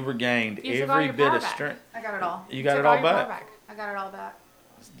 you regained You took all every your bit power of back. strength. I got it all. You got Took it all your power back. I got it all back.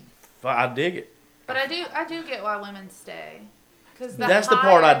 I dig it. But I do get why women stay. Because That's the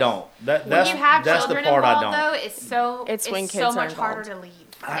part I don't. When you have that's the children part I involved, don't. though, it's when so kids are much harder involved. to leave.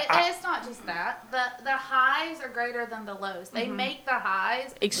 And it's not just that. The highs are greater than the lows. They make the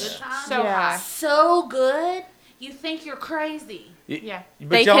highs good times So Yeah. high. so good, you think you're crazy. Yeah. But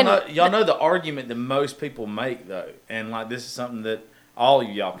They y'all know the argument that most people make though, and like this is something that all of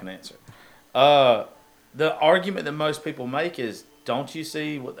y'all can answer. The argument that most people make is, don't you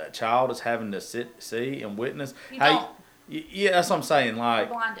see what that child is having to see and witness? You don't. Yeah, that's what I'm saying. You're Like,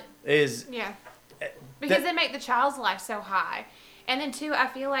 blinded. is Yeah. Because they make the child's life so high. And then too, I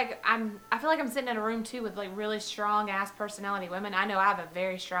feel like I'm sitting in a room too with like really strong ass personality women. I know I have a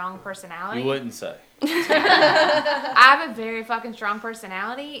very strong personality. you wouldn't say. I have a very fucking strong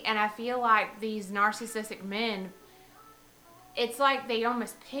personality, and I feel like these narcissistic men, it's like they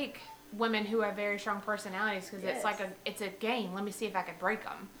almost pick women who have very strong personalities because it's like it's a game. Let me see if I can break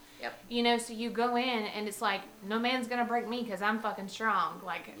them. Yep. You know, so you go in and it's like, no man's gonna break me because I'm fucking strong.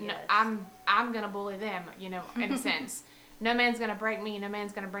 Like, no, Yes. I'm gonna bully them. You know, in a sense, no man's gonna break me. No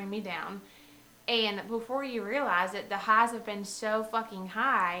man's gonna bring me down. And before you realize it, the highs have been so fucking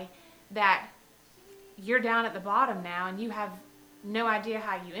high that you're down at the bottom now, and you have no idea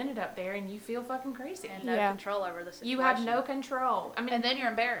how you ended up there, and you feel fucking crazy. And no Yeah. control over the situation. You have no control. I mean, And then you're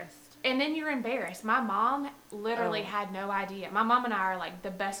embarrassed. and then you're embarrassed. My mom literally Oh. had no idea. My mom and I are like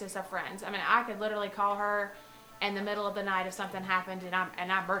the bestest of friends. I mean, I could literally call her in the middle of the night if something happened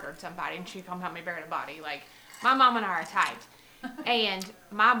and I murdered somebody and she'd come help me bury the body. Like, my mom and I are tight. And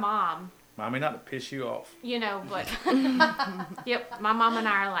my mom, I mean, not to piss you off. you know, but yep, my mom and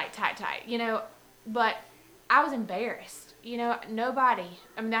I are like tight, you know, but I was embarrassed. You know, nobody,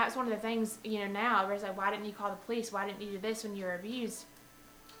 I mean, that's one of the things, you know, now everybody's like, why didn't you call the police? Why didn't you do this when you were abused?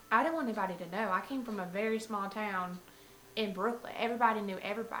 I didn't want anybody to know. I came from a very small town in Brooklyn. Everybody knew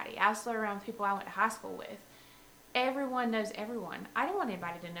everybody. I was still around with people I went to high school with. Everyone knows everyone. I didn't want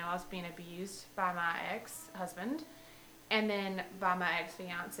anybody to know I was being abused by my ex-husband and then by my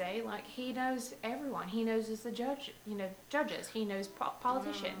ex-fiance. Like, he knows everyone. He knows as the judge, you know, judges. He knows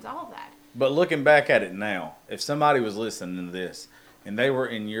politicians, all of that. But looking back at it now, if somebody was listening to this and they were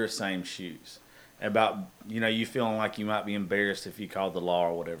in your same shoes about, you know, you feeling like you might be embarrassed if you called the law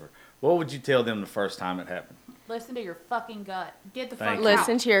or whatever, what would you tell them the first time it happened? Listen to your fucking gut. Get the Thank fuck you. out.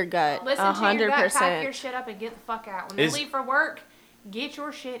 Listen to your gut. Listen to your gut, pack 100%. your shit up and get the fuck out. When Is- they leave for work, get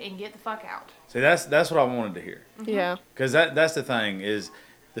your shit and get the fuck out. See, that's what I wanted to hear. Yeah. Because that's the thing is,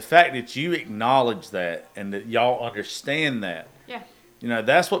 the fact that you acknowledge that and that y'all understand that, Yeah. you know,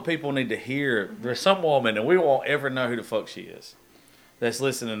 that's what people need to hear. There's some woman, and we won't ever know who the fuck she is, that's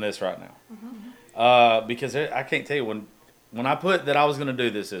listening to this right now. Because I can't tell you, when I put that I was going to do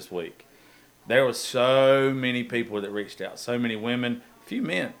this week, there was so many people that reached out, so many women, a few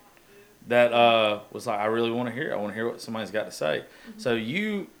men, that was like, I really want to hear it. I want to hear what somebody's got to say. So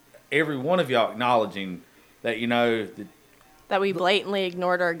every one of y'all acknowledging that, you know, That we blatantly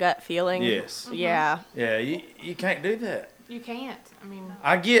ignored our gut feeling. yes. Yeah. Yeah, you can't do that. You can't. I mean,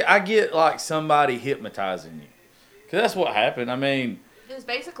 I get like somebody hypnotizing you. Because that's what happened. I mean, It was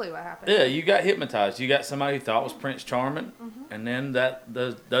basically what happened. yeah, you got hypnotized. You got somebody who thought was Prince Charming, and then that for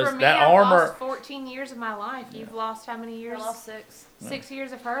me, that I've armor. lost 14 years of my life. You've lost how many I years? lost 6. 6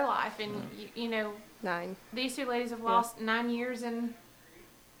 years of her life, and you know, 9. these two ladies have lost 9 years and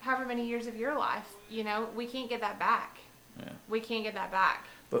however many years of your life. You know, we can't get that back. Yeah. We can't get that back.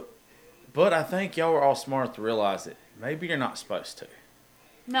 But I think y'all were all smart to realize that maybe you're not supposed to.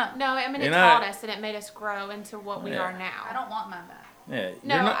 No, No, I mean, You it know- taught us and it made us grow into what we Yeah. are now. I don't want mine back. Yeah,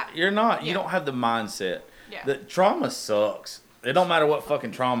 No, you're not. You yeah. don't have the mindset. Yeah. The trauma sucks. It don't matter what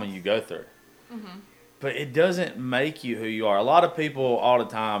fucking trauma you go through. But it doesn't make you who you are. A lot of people all the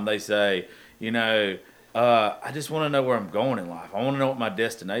time, they say, you know, I just want to know where I'm going in life. I want to know what my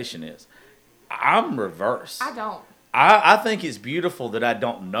destination is. I'm reverse. I don't. I think it's beautiful that I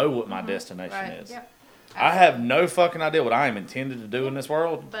don't know what my destination Right. is. Yep. I have no fucking idea what I am intended to do in this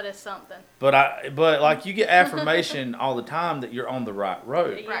world. But it's something. But like you get affirmation all the time that you're on the right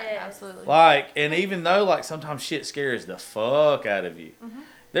road. Right, Yes. Absolutely. Like, and even though like sometimes shit scares the fuck out of you,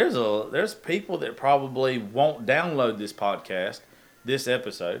 there's people that probably won't download this podcast, this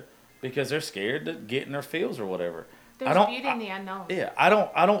episode, because they're scared to get in their feels or whatever. There's beauty in the unknown. Yeah, I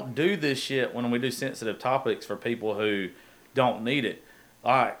don't do this shit when we do sensitive topics for people who don't need it.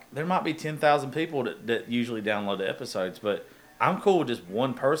 Like, there might be 10,000 people that usually download the episodes, but I'm cool with just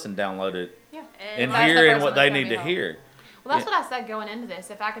one person download it Yeah. and that's the hearing person what they that's gonna need be to helped. hear. Well, that's Yeah. what I said going into this.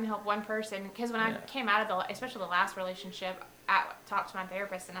 If I can help one person, because when I Yeah. came out of especially the last relationship, I talked to my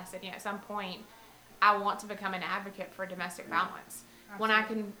therapist and I said, you know, at some point, I want to become an advocate for domestic violence. When I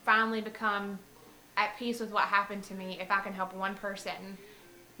can finally become at peace with what happened to me, if I can help one person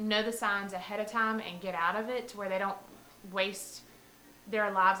know the signs ahead of time and get out of it to where they don't waste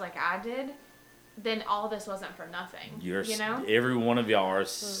their lives like I did, then all this wasn't for nothing. You know? Every one of y'all are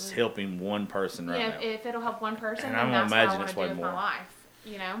helping one person right Yeah, now. if it'll help one person, And then I'm gonna that's what I imagine want it's to do way with more. my life.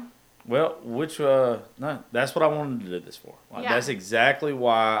 You know? Well, no, that's what I wanted to do this for. Like, Yeah. That's exactly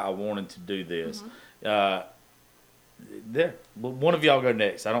why I wanted to do this. There, one of y'all go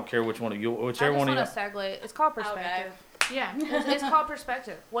next. I don't care which one of you, I whichever just one of want y'all. to segue. It's called perspective. Yeah. It's called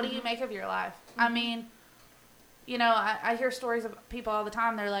perspective. What do you make of your life? I mean, you know, I hear stories of people all the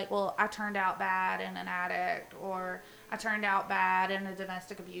time. They're like, well, I turned out bad in an addict, or I turned out bad in a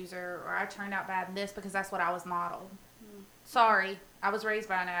domestic abuser, or I turned out bad in this because that's what I was modeled. Sorry, I was raised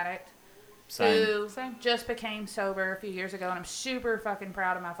by an addict Same. who Same. just became sober a few years ago, and I'm super fucking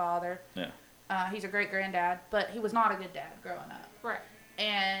proud of my father. Yeah. He's a great granddad, but he was not a good dad growing up. Right.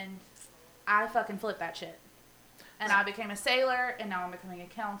 And I fucking flipped that shit. And I became a sailor, and now I'm becoming a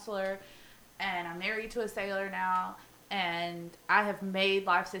counselor, and I'm married to a sailor now, and I have made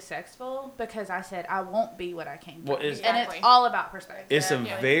life successful because I said I won't be what I came to. Well, it's- And Exactly. it's all about perspective. It's a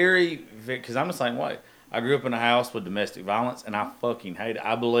Yeah. very, because I'm the same way. I grew up in a house with domestic violence, and I fucking hate it.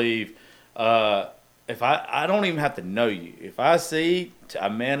 I believe if I don't even have to know you. If I see a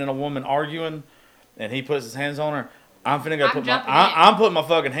man and a woman arguing, and he puts his hands on her, I'm finna go I'm putting my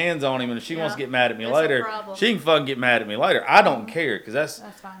fucking hands on him, and if she wants to Yeah. get mad at me It's a later, problem. she can fucking get mad at me later. I don't care, because that's.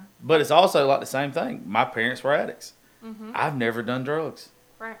 fine. But it's also like the same thing. My parents were addicts. I've never done drugs.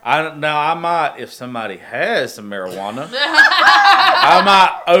 Right. I might, if somebody has some marijuana, I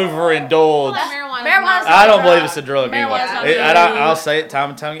might overindulge. Marijuana's I don't not a believe drug. it's a drug anyway. Marijuana's not And a drug. I'll say it time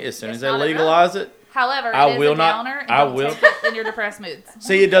and time again. As soon as they not a drug. legalize it, However, I it is will a not- downer, and I don't will- take it in your depressed moods.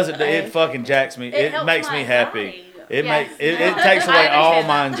 see, it doesn't. It fucking jacks me. It helps makes my me happy. anxiety. It Yes. makes it takes away I all understand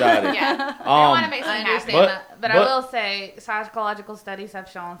my that. anxiety. Yeah. Marijuana makes me I happy. understand But- that. But I but- will say, psychological studies have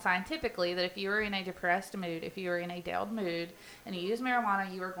shown scientifically that if you are in a depressed mood, if you are in a downed mood, and you use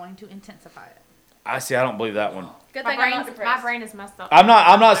marijuana, you are going to intensify it. I see. I don't believe that one. Good My thing I'm not brain depressed. is messed up. I'm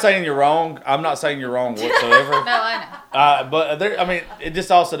not saying you're wrong. I'm not saying you're wrong whatsoever. No, I know. But I mean, it just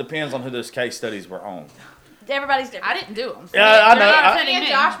also depends on who those case studies were on. Everybody's different. I didn't do them. Yeah, I know. They're not I- offending Me and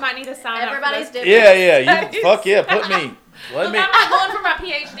me. Josh might need to sign Everybody's up for this. different. Yeah. You fuck yeah. Put me. Let Look, me. I'm not going for my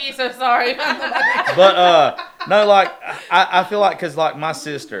PhD, so sorry. But no, like I feel like because like my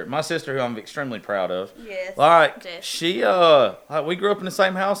sister who I'm extremely proud of. Yes. Like Jess. she like we grew up in the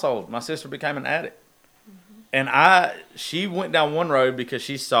same household. My sister became an addict. And she went down one road because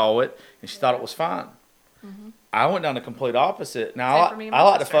she saw it and she thought it was fine. I went down the complete opposite. Now Same for me and I my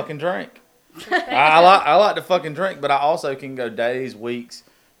like to sister. fucking drink. I like to fucking drink, but I also can go days, weeks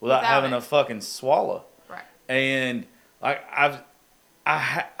without having it. a fucking swallow. Right. And like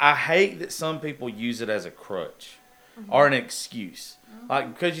I hate that some people use it as a crutch or an excuse.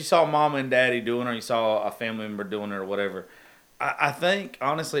 Like because you saw mama and daddy doing it or you saw a family member doing it or whatever. I think,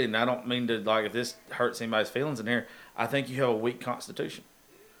 honestly, and I don't mean to, like, if this hurts anybody's feelings in here, I think you have a weak constitution.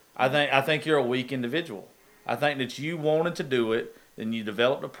 I think you're a weak individual. I think that you wanted to do it, then you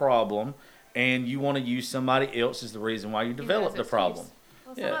developed a problem, and you want to use somebody else as the reason why you developed the problem.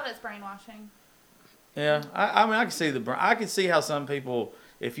 Well, some of it's brainwashing. Yeah, I mean, I can see how some people,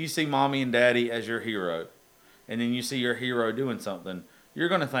 if you see mommy and daddy as your hero, and then you see your hero doing something, you're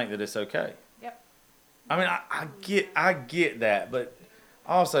going to think that it's okay. I mean, I get that, but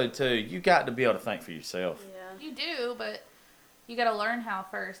also too, you got to be able to think for yourself. Yeah. You do, but you got to learn how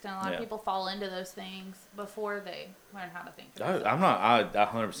first, and a lot Yeah. of people fall into those things before they learn how to think. For I themselves.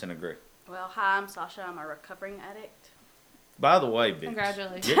 100% agree. Well, hi, I'm Sasha. I'm a recovering addict. By the way, bitch,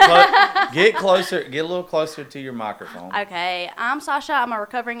 Congratulations. get closer, get a little closer to your microphone. Okay, I'm Sasha. I'm a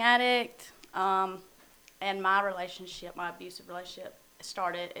recovering addict. And my abusive relationship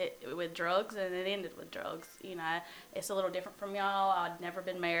started with drugs and it ended with drugs. You know, it's a little different from y'all. I'd never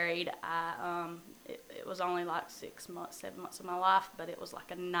been married. It was only like 7 months of my life, but it was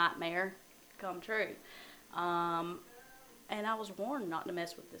like a nightmare come true. And I was warned not to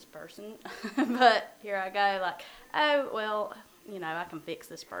mess with this person, but here I go, like, oh well, you know, I can fix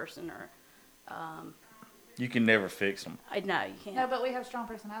this person, or You can never fix them. no, you can't. No, but we have strong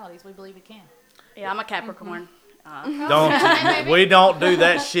personalities. We believe we can. Yeah, I'm a Capricorn. We don't do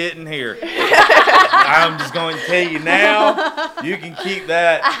that shit in here. I'm just going to tell you now. You can keep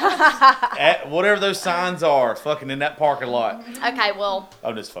that at whatever those signs are, fucking in that parking lot. Okay, well,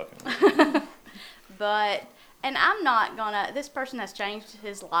 I'm just fucking. but, and I'm not gonna, this person has changed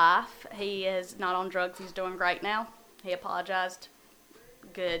his life. He is not on drugs. He's doing great now. He apologized.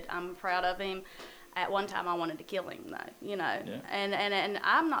 Good. I'm proud of him. At one time, I wanted to kill him, though, you know. Yeah. And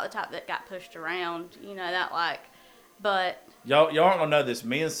I'm not the type that got pushed around, you know, that like, but. Y'all aren't gonna know this.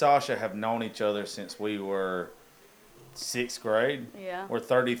 Me and Sasha have known each other since we were 6th grade. Yeah. We're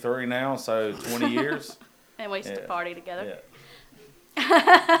 33 now, so 20 years. And we used to party together.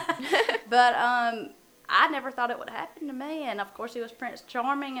 Yeah. But I never thought it would happen to me. And of course, he was Prince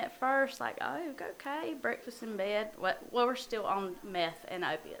Charming at first. Like, oh, okay, breakfast in bed. Well, we're still on meth and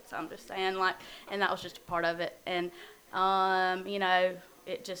opiates. I'm just saying, like, and that was just a part of it. And you know,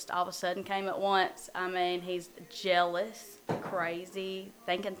 it just all of a sudden came at once. I mean, he's jealous, crazy,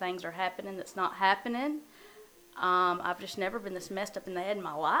 thinking things are happening that's not happening. I've just never been this messed up in the head in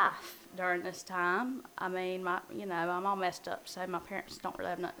my life during this time. I mean, I'm all messed up, so my parents don't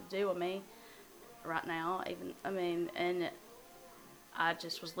really have nothing to do with me right now. And I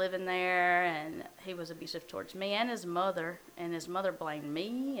just was living there, and he was abusive towards me and his mother blamed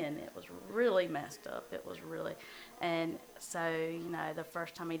me, and it was really messed up. It was really, and so, you know, the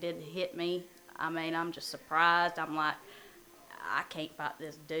first time he did hit me, I mean, I'm just surprised. I'm like, I can't fight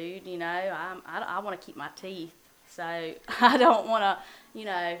this dude, you know. I want to keep my teeth, so I don't want to, you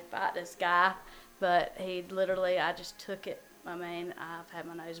know, fight this guy. But he literally, I just took it. I mean, I've had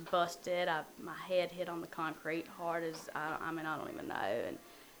my nose busted. My head hit on the concrete hard as, I don't even know.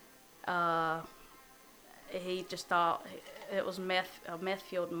 And he just thought it was a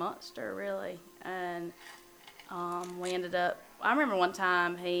meth-fueled monster, really. And we ended up, I remember one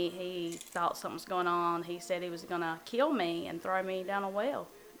time he thought something was going on. He said he was going to kill me and throw me down a well.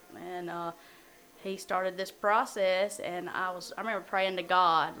 And he started this process, and I remember praying to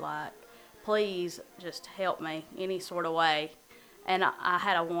God, like, please just help me any sort of way. And I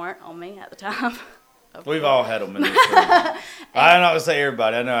had a warrant on me at the time. We've all had them in this room. I'm not going to say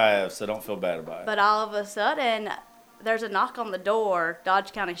everybody. I know I have, so don't feel bad about it. But all of a sudden, there's a knock on the door,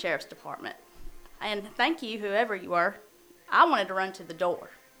 Dodge County Sheriff's Department. And thank you, whoever you were. I wanted to run to the door.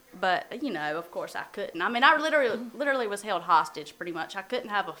 But, you know, of course I couldn't. I mean, I literally was held hostage pretty much. I couldn't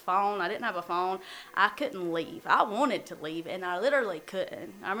have a phone. I didn't have a phone. I couldn't leave. I wanted to leave, and I literally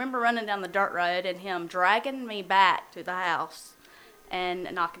couldn't. I remember running down the dirt road and him dragging me back to the house and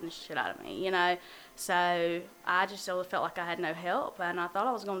knocking the shit out of me, you know. So I just felt like I had no help, and I thought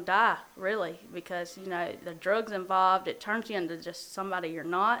I was going to die, really, because, you know, the drugs involved, it turns you into just somebody you're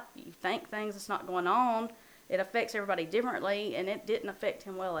not. You think things that's not going on. It affects everybody differently, and it didn't affect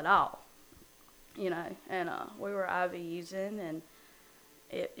him well at all. and we were IV using, and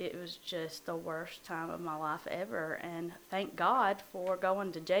it was just the worst time of my life ever. And thank God for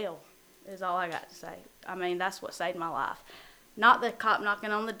going to jail is all I got to say. I mean, that's what saved my life. Not the cop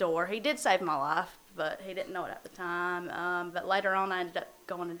knocking on the door. He did save my life, but he didn't know it at the time. But later on, I ended up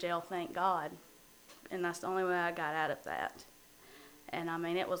going to jail, thank God. And that's the only way I got out of that. And, I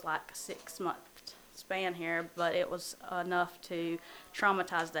mean, it was like a 6-month span here, but it was enough to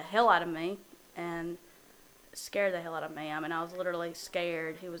traumatize the hell out of me and scare the hell out of me. I mean, I was literally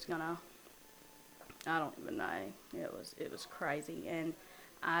scared he was going to, I don't even know. It was crazy. And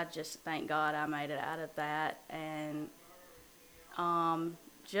I just thank God I made it out of that. And I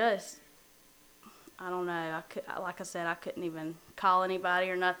don't know. Like I said, I couldn't even call anybody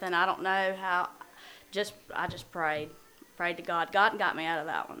or nothing. I don't know how. I just prayed to God. God got me out of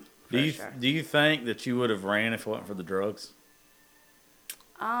that one. Do you think that you would have ran if it wasn't for the drugs?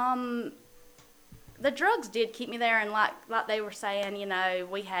 The drugs did keep me there, and like they were saying,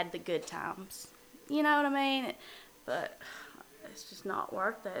 we had the good times. You know what I mean? But it's just not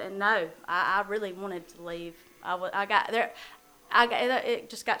worth it. And no, I really wanted to leave. It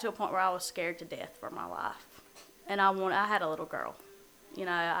just got to a point where I was scared to death for my life, and I had a little girl.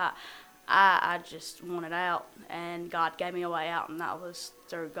 I just wanted out, and God gave me a way out, and that was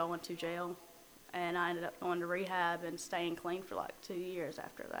through going to jail. And I ended up going to rehab and staying clean for like 2 years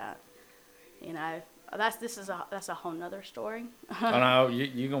after that. That's a whole nother story. I know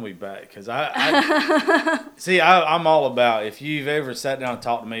you're gonna be back because I'm all about, if you've ever sat down and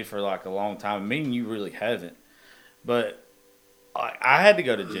talked to me for like a long time, me and you really haven't, but I had to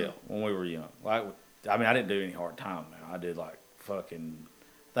go to jail when we were young. I didn't do any hard time. Man. I did like fucking,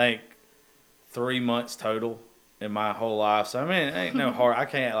 I think 3 months total in my whole life. So I mean, it ain't no hard. I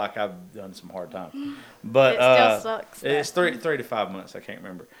can't act like I've done some hard time, but it still sucks. It's 3 to 5 months. I can't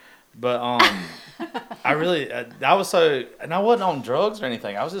remember. But I was so, and I wasn't on drugs or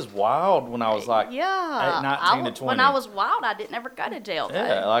anything. I was just wild when I was like 19 to 20. When I was wild, I didn't ever go to jail. Though.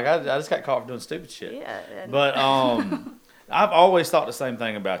 Yeah, like I just got caught for doing stupid shit. Yeah. But I've always thought the same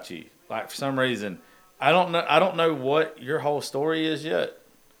thing about you. Like for some reason, I don't know what your whole story is yet,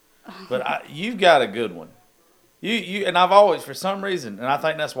 but you've got a good one. You and I've always, for some reason, and I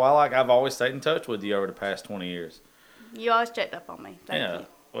think that's why I've always stayed in touch with you over the past 20 years. You always checked up on me. Thank you.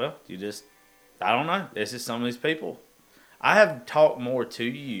 Well, I don't know. This is some of these people. I have talked more to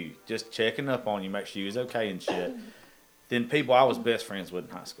you, just checking up on you, make sure you was okay and shit, than people I was best friends with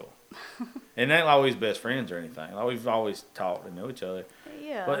in high school. And they ain't always best friends or anything. We've always talked and know each other.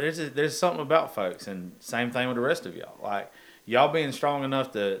 Yeah. But there's something about folks, and same thing with the rest of y'all. Like, y'all being strong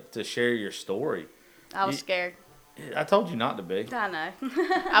enough to share your story. I was scared. I told you not to be. I know.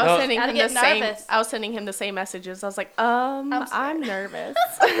 I was sending him nervous. I was sending him the same messages. I was like, I'm nervous.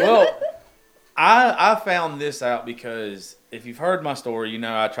 Well, I found this out because if you've heard my story,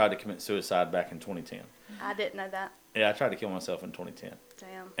 I tried to commit suicide back in 2010. I didn't know that. Yeah, I tried to kill myself in 2010.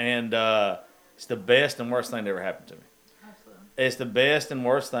 Damn. And it's the best and worst thing that ever happened to me. Absolutely. It's the best and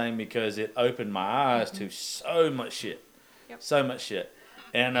worst thing because it opened my eyes to so much shit. Yep. So much shit.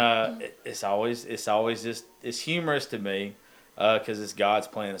 And it's always just, it's humorous to me because it's God's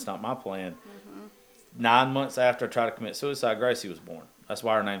plan. It's not my plan. Mm-hmm. 9 months after I tried to commit suicide, Gracie was born. That's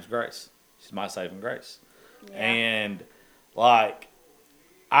why her name's Grace. She's my saving grace. Yeah. And I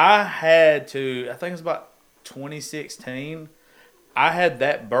had to, I think it was about 2016, I had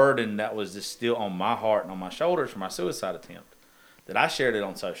that burden that was just still on my heart and on my shoulders for my suicide attempt, that I shared it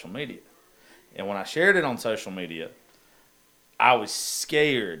on social media. And when I shared it on social media, I was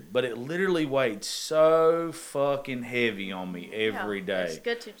scared, but it literally weighed so fucking heavy on me every day. It's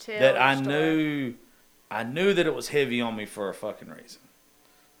good to tell that I knew that it was heavy on me for a fucking reason.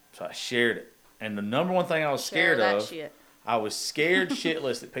 So I shared it. And the number one thing I was scared of, I was scared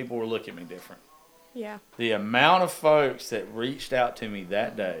shitless that people were looking at me different. Yeah. The amount of folks that reached out to me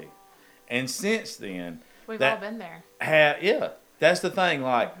that day, and since then, we've all been there. That's the thing.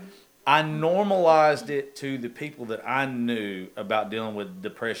 I normalized it to the people that I knew about dealing with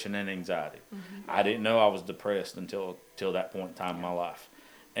depression and anxiety. Mm-hmm. I didn't know I was depressed until that point in time in my life.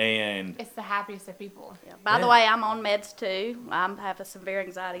 And it's the happiest of people. Yeah. By the way, I'm on meds too. I have a severe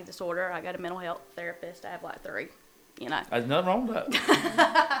anxiety disorder. I got a mental health therapist. I have 3. There's nothing wrong with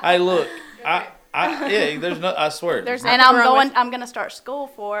that. Hey, look, there's no. I swear. And I'm going to start school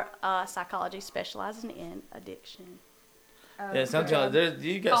for psychology, specializing in addiction. Yeah, sometimes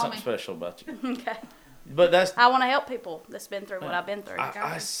you got something special about you. Okay. But I want to help people that's been through what I've been through.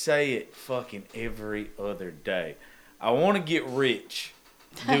 I say it fucking every other day. I want to get rich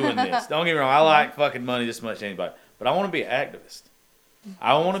doing this. Don't get me wrong. I like fucking money just as much as anybody. But I want to be an activist.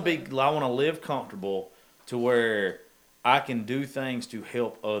 I want to live comfortable to where I can do things to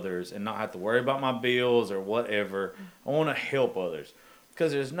help others and not have to worry about my bills or whatever. I want to help others.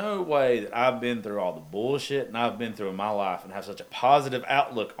 Because there's no way that I've been through all the bullshit and I've been through in my life and have such a positive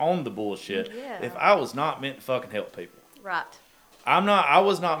outlook on the bullshit if I was not meant to fucking help people. Right. I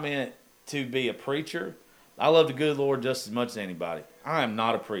was not meant to be a preacher. I love the good Lord just as much as anybody. I am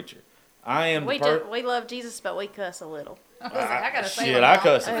not a preacher. I am We love Jesus, but we cuss a little. I gotta say shit, it I now.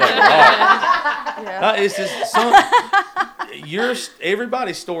 cuss a fucking lot. Yeah. It's just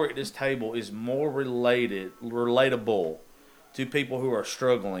everybody's story at this table is more relatable to people who are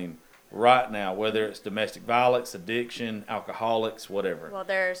struggling right now, whether it's domestic violence, addiction, alcoholics, whatever. Well,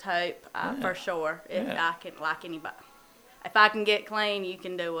 there's hope for sure. If Yeah. I can, like anybody, if I can get clean, you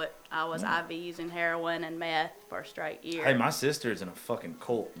can do it. I was IV using heroin and meth for a straight year. Hey, my sister's in a fucking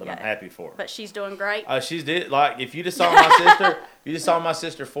cult, but I'm Yeah. happy for her. But she's doing great. She's did like if you just saw my sister, if you just saw my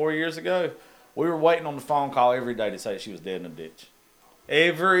sister 4 years ago, we were waiting on the phone call every day to say she was dead in a ditch.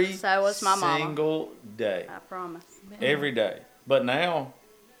 Every So was my mama. single day. I promise. Every day. But now,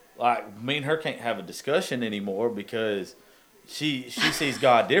 like, me and her can't have a discussion anymore because she sees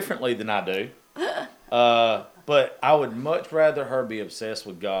God differently than I do. But I would much rather her be obsessed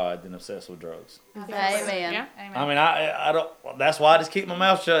with God than obsessed with drugs. Amen. Yeah. Amen. I mean, I don't. That's why I just keep my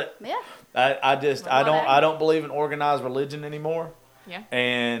mouth shut. Yeah. I don't believe in organized religion anymore. Yeah.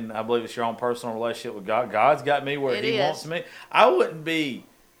 And I believe it's your own personal relationship with God. God's got me where It He is. wants me. I wouldn't be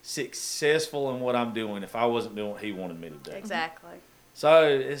successful in what I'm doing if I wasn't doing what He wanted me to do. Exactly. So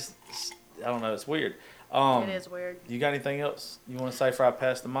it's I don't know. It's weird. It is weird. You got anything else you want to say before I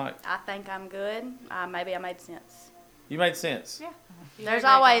pass the mic? I think I'm good. Maybe I made sense. You made sense. Yeah. There's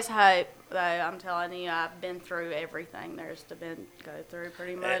always hope, though. I'm telling you, I've been through everything there's to go through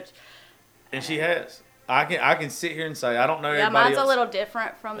pretty much. And she has. I can sit here and say I don't know Yeah, everybody mine's else. a little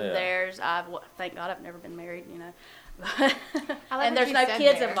different from Yeah. theirs. Thank God I've never been married, you know. I love And what there's you no said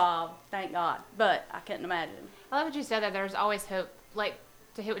kids there. involved, thank God. But I couldn't imagine. I love what you said that there's always hope. Like,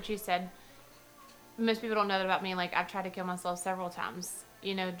 to hit what you said, most people don't know that about me. Like, I've tried to kill myself several times,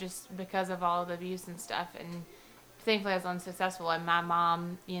 you know, just because of all the abuse and stuff. And thankfully I was unsuccessful. And my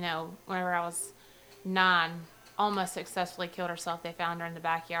mom, you know, whenever I was 9, almost successfully killed herself. They found her in the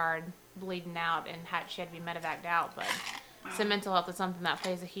backyard bleeding out and she had to be medevaced out. But so mental health is something that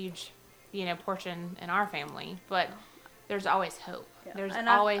plays a huge, you know, portion in our family. But there's always hope. Yeah. There's And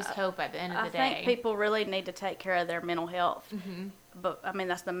always hope at the end of I the day. think people really need to take care of their mental health. Mm-hmm. But, I mean,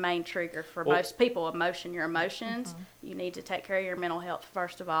 that's the main trigger for Well- most people. Your emotions. Mm-hmm. You need to take care of your mental health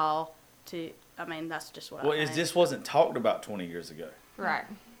first of all. That's just what Well, I it think. just wasn't talked about 20 years ago. Right.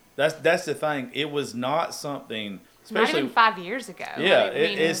 That's the thing. It was not something, Not especially even 5 years ago. yeah. Like, I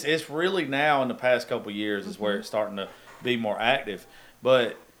mean, It's really now in the past couple of years is where it's starting to be more active.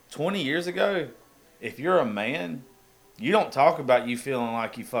 But 20 years ago, if you're a man, you don't talk about you feeling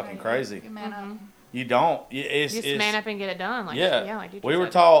like you fucking crazy. Man up. You don't. It's just man up and get it done. Like, yeah. like you We just were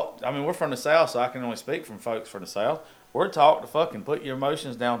said. taught. I mean, we're from the South, so I can only speak from folks from the South. We're taught to fucking put your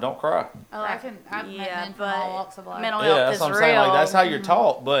emotions down. Don't cry. Oh, I've met Yeah, men from but all walks of life. mental Yeah, health that's is what I'm real. saying. Like that's how you're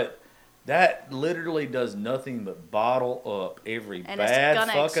taught, but that literally does nothing but bottle up every And it's bad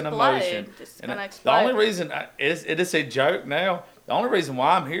gonna fucking explode. emotion. It's And gonna the explode. only reason it is a joke now. The only reason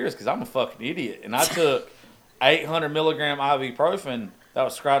why I'm here is because I'm a fucking idiot, and I took 800 milligram ibuprofen that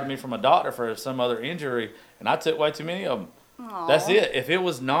was prescribed to me from a doctor for some other injury, and I took way too many of them. Aw. That's it. If it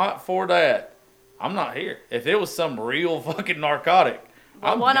was not for that, I'm not here. If it was some real fucking narcotic,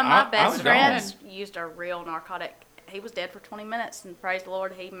 Well, one of my I'm best gone. friends used a real narcotic. He was dead for 20 minutes, and praise the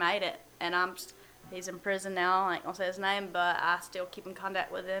Lord, he made it. And he's in prison now. I ain't gonna say his name, but I still keep in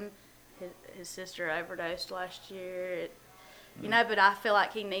contact with him. His sister overdosed last year. But I feel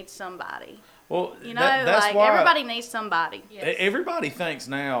like he needs somebody. Well, You know, that's like why everybody needs somebody. Yes. Everybody thinks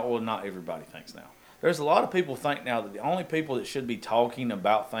now, well, not everybody thinks now. There's a lot of people think now that the only people that should be talking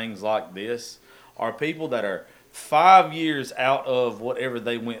about things like this are people that are 5 years out of whatever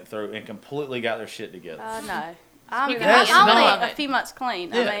they went through and completely got their shit together. No. I'm That's only not- a few months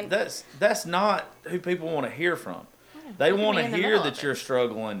clean. Yeah, I mean, that's not who people want to hear from. They want to in the hear middle that of you're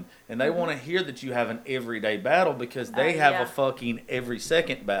struggling, and they want to hear that you have an everyday battle because they have yeah. a fucking every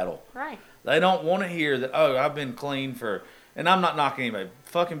second battle. Right. They don't want to hear that, oh, I've been clean for, and I'm not knocking anybody.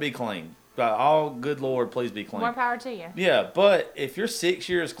 Fucking be clean. All good Lord, please be clean. More power to you. Yeah, but if you're 6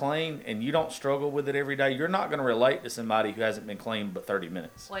 years clean and you don't struggle with it every day, you're not going to relate to somebody who hasn't been clean but 30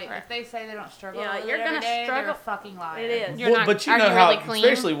 minutes. Wait, if they say they don't struggle, Yeah, with you're it every gonna day, struggle. They're a fucking liar. It is. You're not- But you are know you how, really clean?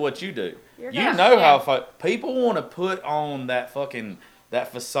 especially what you do. You're You not. know Yeah. how people want to put on that fucking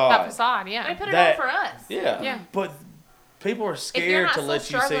that facade. That facade, yeah. They put it That- on for us. Yeah. Yeah. But people are If you're scared not to still let you see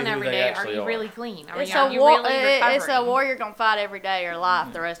struggling who every they day, are actually you are. really clean? Are It's you, a you war. really It's a recovering? war you're gonna fight every day of your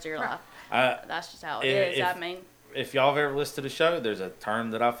life, the rest of your life. That's just how it is. If- I mean, If y'all have ever listened to the show, there's a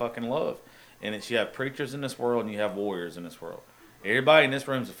term that I fucking love, and it's you have preachers in this world and you have warriors in this world. Everybody in this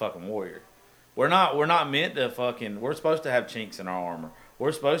room's a fucking warrior. We're not meant to fucking. We're supposed to have chinks in our armor.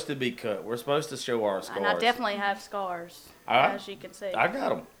 We're supposed to be cut. We're supposed to show our scars. and I definitely have scars, as you can see. I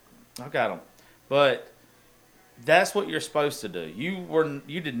got them. But that's what you're supposed to do.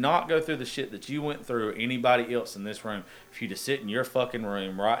 You did not go through the shit that you went through or anybody else in this room for you to sit in your fucking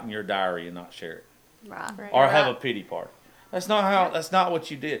room, write in your diary, and not share it. Right. Or have a pity party. That's not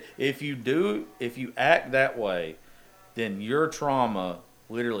what you did. If you act that way, then your trauma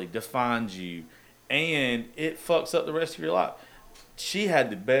literally defines you and it fucks up the rest of your life. She had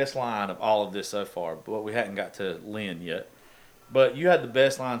the best line of all of this so far, but we hadn't got to Lynn yet. But you had the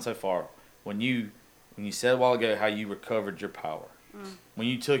best line so far when you said a while ago how you recovered your power. When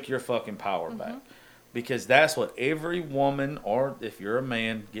you took your fucking power back. Because that's what every woman, or if you're a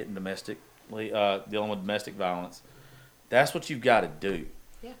man getting dealing with domestic violence, that's what you've got to do.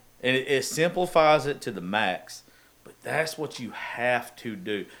 Yeah. And it simplifies it to the max, but that's what you have to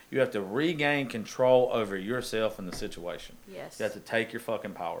do. You have to regain control over yourself and the situation. Yes. You have to take your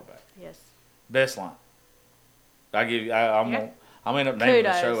fucking power back. Yes. Best line. I'm gonna end up naming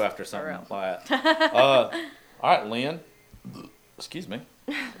the show Kudos. after something like that. All right, Lynn. Excuse me.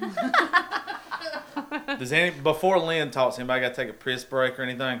 Before Lynn talks, anybody got to take a piss break or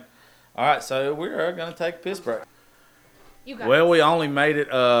anything? All right, so we're gonna take a piss break. You got Well, we only made it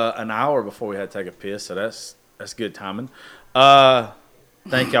an hour before we had to take a piss, so that's good timing.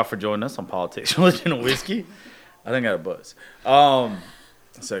 Thank y'all for joining us on Politics, Religion, and Whiskey. I think I got a buzz.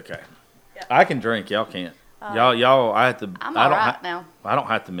 It's okay. Yeah. I can drink. Y'all can't. Y'all. I have to. I'm I all don't. right now. I don't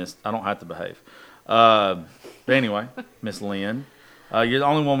have to miss. I don't have to behave. But anyway, Miss Lynn, you're the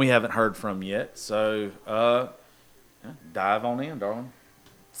only one we haven't heard from yet. So dive on in, darling.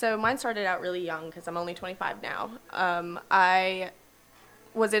 So mine started out really young because I'm only 25 now. I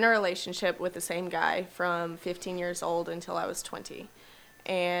was in a relationship with the same guy from 15 years old until I was 20.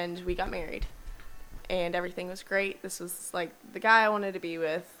 And we got married. And everything was great. This was, like, the guy I wanted to be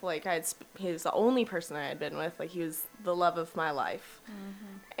with. Like, he was the only person I had been with. Like, he was the love of my life.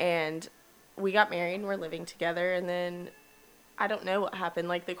 And we got married and we're living together. And then I don't know what happened.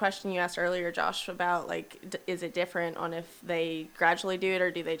 Like, the question you asked earlier, Josh, about, like, is it different on if they gradually do it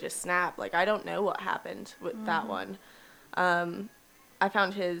or do they just snap? Like, I don't know what happened with that one. I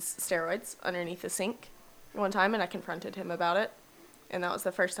found his steroids underneath the sink one time, and I confronted him about it. And that was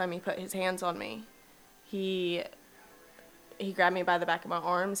the first time he put his hands on me. He grabbed me by the back of my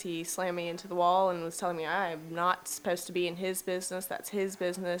arms. He slammed me into the wall and was telling me I am not supposed to be in his business. That's his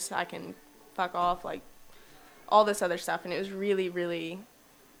business. I can fuck off. Like, all this other stuff. And it was really, really,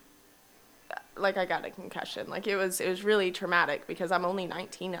 like, I got a concussion. Like, it was really traumatic because I'm only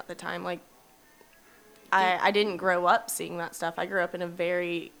 19 at the time. Like, I didn't grow up seeing that stuff. I grew up in a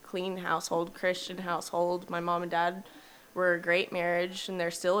very clean household, Christian household. My mom and dad were a great marriage, and they're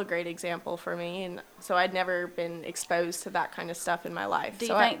still a great example for me. And so I'd never been exposed to that kind of stuff in my life. Do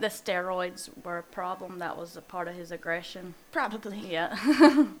you think the steroids were a problem? That was a part of his aggression? Probably.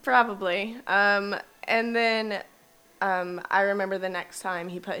 Yeah. Probably. And then I remember the next time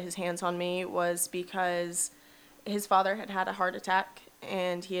he put his hands on me was because his father had had a heart attack,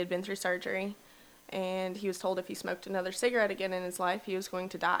 and he had been through surgery. And he was told if he smoked another cigarette again in his life, he was going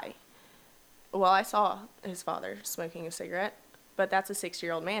to die. Well, I saw his father smoking a cigarette, but that's a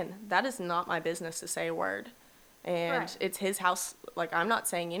 6-year-old man. That is not my business to say a word. And Right. It's his house. Like, I'm not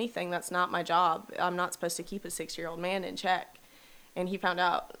saying anything. That's not my job. I'm not supposed to keep a 6-year-old man in check. And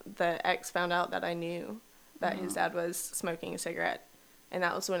the ex found out that I knew that his dad was smoking a cigarette. And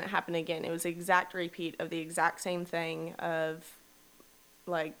that was when it happened again. It was the exact repeat of the exact same thing of,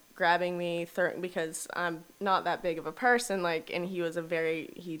 like, grabbing me because I'm not that big of a person, like, and he did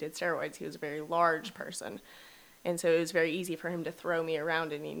steroids. He was a very large person. And so it was very easy for him to throw me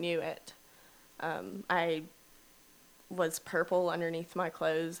around, and he knew it. I was purple underneath my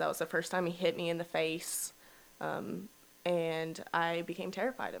clothes. That was the first time he hit me in the face. And I became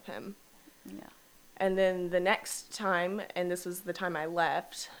terrified of him. Yeah. And then the next time, and this was the time I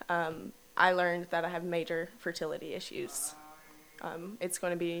left, I learned that I have major fertility issues. It's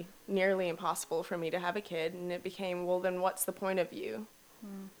going to be nearly impossible for me to have a kid. And it became, well, then what's the point of you?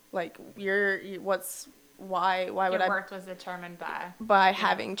 Like, why would Your I? worth was determined By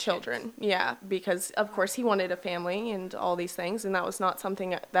having children. Yeah, because, of course, he wanted a family and all these things, and that was not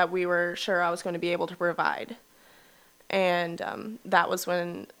something that we were sure I was going to be able to provide. And that was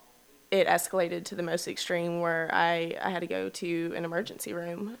when it escalated to the most extreme where I had to go to an emergency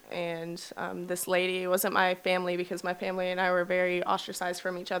room. And this lady, it wasn't my family because my family and I were very ostracized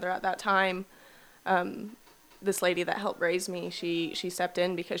from each other at that time. This lady that helped raise me, she stepped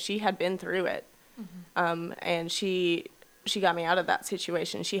in because she had been through it. And she got me out of that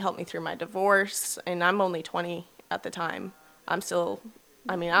situation. She helped me through my divorce, and I'm only 20 at the time. I'm still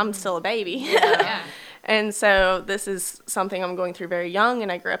a baby. Yeah. And so this is something I'm going through very young,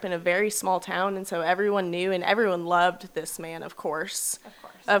 and I grew up in a very small town, and so everyone knew and everyone loved this man, of course.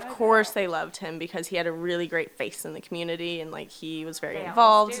 Of course they loved him because he had a really great face in the community, and like he was very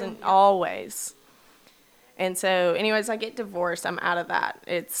involved and always. And so anyways, I get divorced. I'm out of that.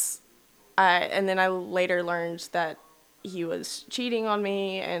 And then I later learned that he was cheating on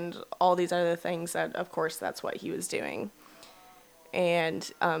me and all these other things that, of course, that's what he was doing.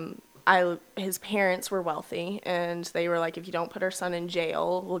 And his parents were wealthy, and they were like, if you don't put our son in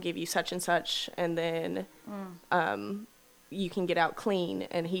jail, we'll give you such and such, and then you can get out clean,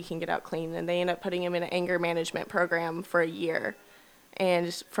 and he can get out clean. And they end up putting him in an anger management program for a year.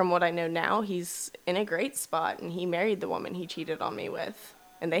 And from what I know now, he's in a great spot, and he married the woman he cheated on me with.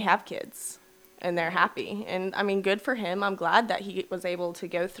 And they have kids, and they're happy. And, I mean, good for him. I'm glad that he was able to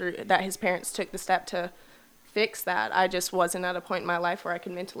go through, that his parents took the step to fix that. I just wasn't at a point in my life where I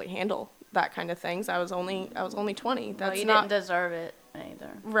could mentally handle that kind of things. I was only 20. Well, you didn't deserve it either.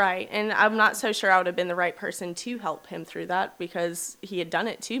 Right. And I'm not so sure I would have been the right person to help him through that because he had done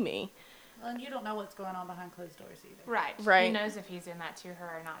it to me. Well, and you don't know what's going on behind closed doors either. Right. Right. Who knows if he's doing that to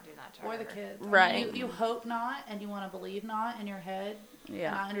her or not doing that to her. Or the kids. Right. I mean, you hope not, and you want to believe not in your head.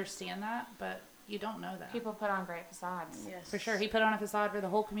 Yeah. And I understand that, but you don't know that. People put on great facades. Yes. For sure. He put on a facade for the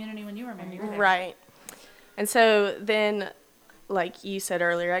whole community when you were married. Right. And so then, like you said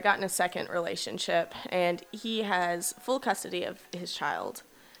earlier, I got in a second relationship, and he has full custody of his child.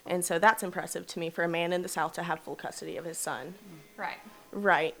 And so that's impressive to me for a man in the South to have full custody of his son. Right.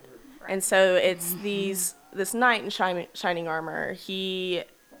 Right. And so it's this knight in shining armor. He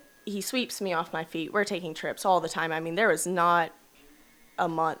sweeps me off my feet. We're taking trips all the time. I mean, there was not a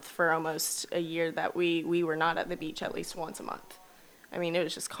month for almost a year that we were not at the beach at least once a month. I mean, it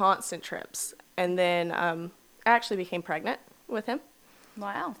was just constant trips. And then I actually became pregnant with him.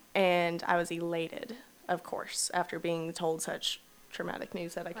 Wow. And I was elated, of course, after being told such traumatic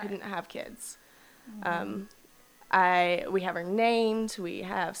news that I couldn't have kids. We have her named, we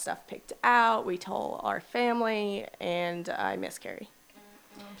have stuff picked out, we told our family, and I miscarry.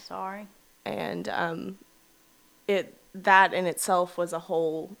 I'm sorry. And that in itself was a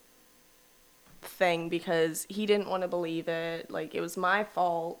whole thing because he didn't want to believe it. Like, it was my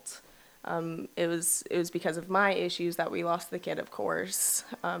fault. It was because of my issues that we lost the kid, of course.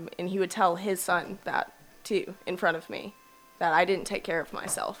 And he would tell his son that too in front of me, that I didn't take care of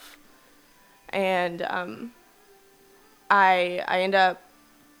myself. And I end up,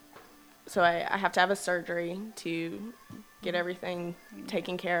 so I have to have a surgery to get everything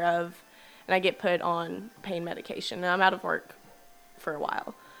taken care of, and I get put on pain medication, and I'm out of work for a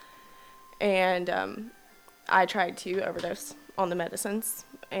while. And I tried to overdose on the medicines,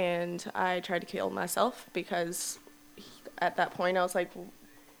 and I tried to kill myself because at that point I was like,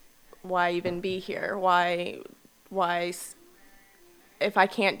 why even be here? Why, if I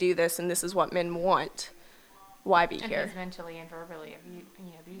can't do this and this is what men want, why be And here? he's mentally and verbally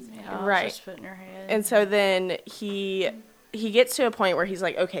abusing you. Yeah, Right. Just put in your head. And so then he gets to a point where he's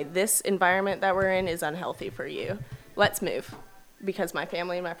like, okay, this environment that we're in is unhealthy for you. Let's move because my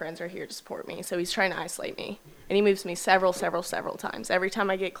family and my friends are here to support me. So he's trying to isolate me. And he moves me several times. Every time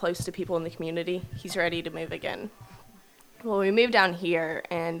I get close to people in the community, he's ready to move again. Well, we moved down here,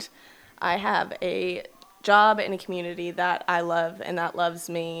 and I have a job in a community that I love and that loves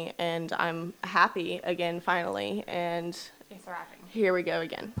me, and I'm happy again finally, and He's thriving. here we go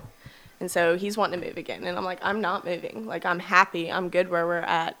again. And so he's wanting to move again, and I'm like, I'm not moving. Like, I'm happy, I'm good where we're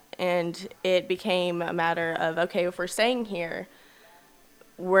at. And it became a matter of, okay, if we're staying here,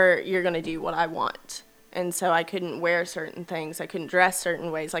 you're going to do what I want. And so I couldn't wear certain things. I couldn't dress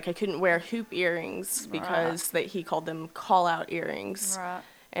certain ways. Like, I couldn't wear hoop earrings because that he called them call-out earrings. Right.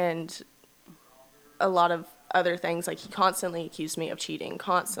 And a lot of other things. Like, he constantly accused me of cheating,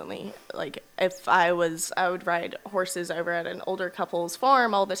 constantly. Like, if I would ride horses over at an older couple's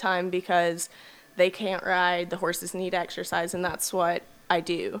farm all the time because they can't ride, the horses need exercise, and that's what I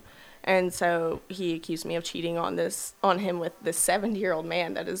do. And so he accused me of cheating on him with this 70-year-old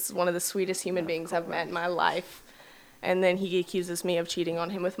man that is one of the sweetest human beings I've met in my life. And then he accuses me of cheating on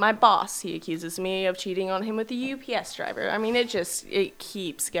him with my boss. He accuses me of cheating on him with the UPS driver. I mean, it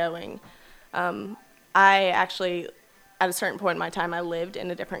keeps going. I actually at a certain point in my time, I lived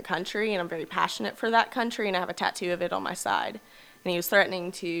in a different country, and I'm very passionate for that country, and I have a tattoo of it on my side. And he was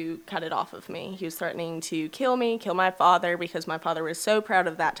threatening to cut it off of me. He was threatening to kill me, kill my father, because my father was so proud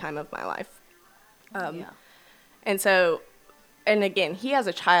of that time of my life. And so, and again, he has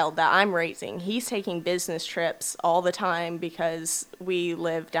a child that I'm raising. He's taking business trips all the time because we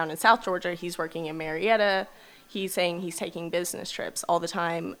live down in South Georgia. He's working in Marietta. He's saying he's taking business trips all the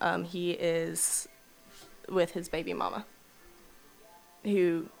time. He is with his baby mama,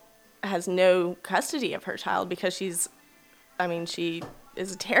 who has no custody of her child because she is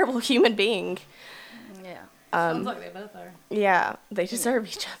a terrible human being. Yeah. Sounds like they both are. Yeah, they deserve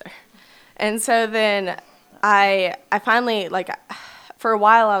each other. And so then I finally, like, for a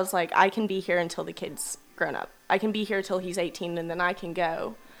while I was like, I can be here until the kid's grown up. I can be here till he's 18 and then I can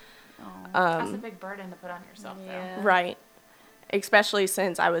go. That's a big burden to put on yourself, though. Yeah. Right. Especially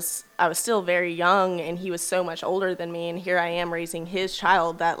since I was still very young and he was so much older than me, and here I am raising his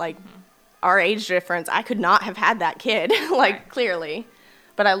child that, like, our age difference, I could not have had that kid, like, clearly.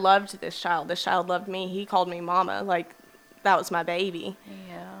 But I loved this child. This child loved me. He called me mama. Like, that was my baby.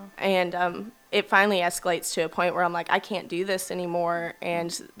 Yeah. And it finally escalates to a point where I'm like, I can't do this anymore.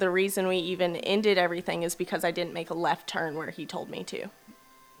 And the reason we even ended everything is because I didn't make a left turn where he told me to.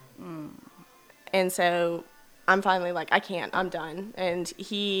 And so I'm finally like, I can't. I'm done. And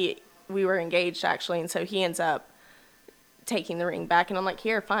we were engaged, actually. And so he ends up taking the ring back. And I'm like,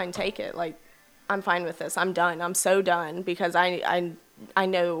 here, fine, take it. Like, I'm fine with this. I'm done. I'm so done because I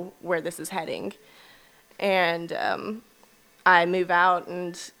know where this is heading. And I move out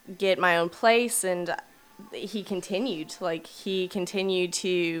and get my own place, and he continued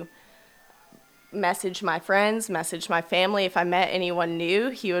to message my friends, message my family. If I met anyone new,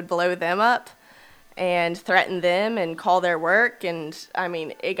 he would blow them up and threaten them and call their work. And I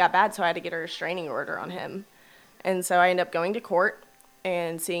mean, it got bad, so I had to get a restraining order on him. And so I ended up going to court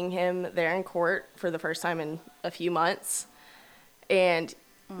and seeing him there in court for the first time in a few months. And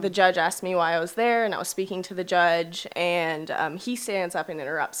the judge asked me why I was there, and I was speaking to the judge, and he stands up and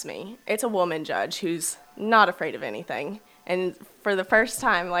interrupts me. It's a woman judge who's not afraid of anything. And for the first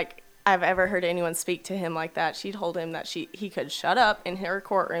time, like, I've ever heard anyone speak to him like that, she told him that he could shut up in her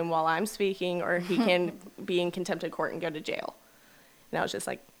courtroom while I'm speaking, or he can be in contempt of court and go to jail. And I was just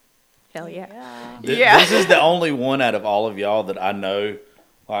like, hell yeah. This is the only one out of all of y'all that I know,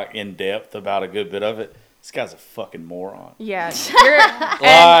 like, in depth about a good bit of it. This guy's a fucking moron. Yeah.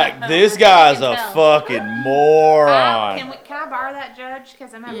 Like, this guy's a fucking moron. Can I borrow that, Judge?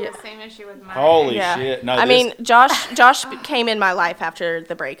 Because I'm having the same issue with mine. Holy shit. No, I mean, Josh came in my life after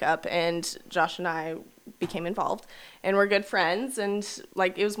the breakup, and Josh and I became involved, and we're good friends, and,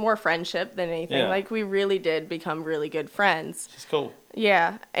 like, it was more friendship than anything. Yeah. Like, we really did become really good friends. She's cool.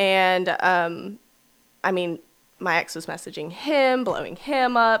 Yeah, and, I mean, my ex was messaging him, blowing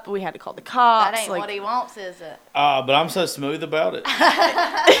him up. We had to call the cops. That ain't what he wants, is it? But I'm so smooth about it.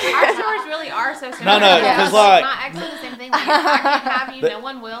 Our stories really are so similar. No, because, like, my ex is the same thing. Like, if I can't have you, no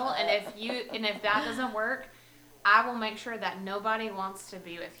one will. And if that doesn't work, I will make sure that nobody wants to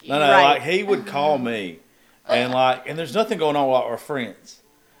be with you. No, like, he would call me, and, like, and there's nothing going on while we're friends,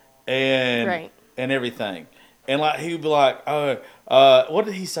 and everything. And, like, he would be like, what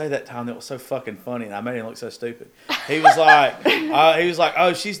did he say that time that was so fucking funny? And I made him look so stupid. He was like,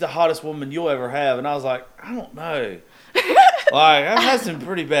 oh, she's the hottest woman you'll ever have. And I was like, I don't know. Like, I've had some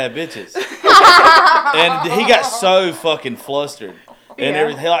pretty bad bitches. And he got so fucking flustered and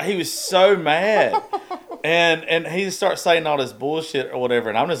everything. Like, he was so mad. And he starts saying all this bullshit or whatever,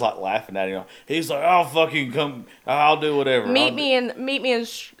 and I'm just like laughing at him. He's like, "I'll fucking come. I'll do whatever. Meet me in the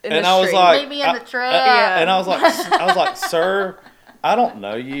street. And I was like, meet me in the truck." And I was like, "Sir, I don't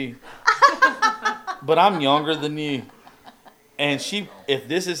know you, but I'm younger than you, and if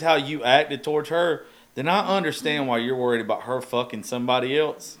this is how you acted towards her, then I understand why you're worried about her fucking somebody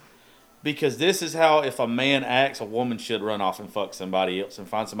else." Because this is how, if a man acts, a woman should run off and fuck somebody else and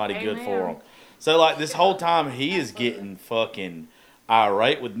find somebody good for him. So, like, this whole time, he is getting fucking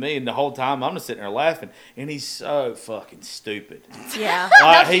irate with me, and the whole time, I'm just sitting there laughing, and he's so fucking stupid. Yeah.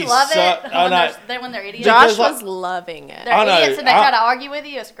 Like, Don't you love it when they're idiots? Josh was loving it. They're idiots and they try to argue with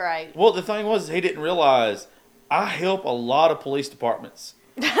you. It's great. Well, the thing was, he didn't realize I help a lot of police departments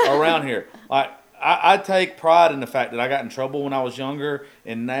around here. Like, I take pride in the fact that I got in trouble when I was younger,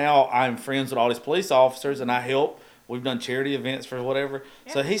 and now I'm friends with all these police officers, and I help. We've done charity events for whatever.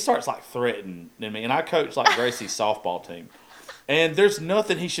 Yeah. So he starts, like, threatening me, and I coach, like, Gracie's softball team. And there's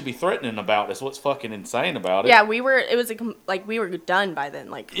nothing he should be threatening about. That's what's fucking insane about it. Yeah, we were done by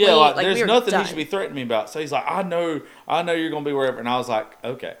then. Like, yeah, there's nothing he should be threatening me about. So he's like, I know you're going to be wherever. And I was like,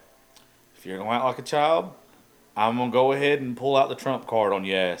 okay, if you're going to act like a child, I'm going to go ahead and pull out the trump card on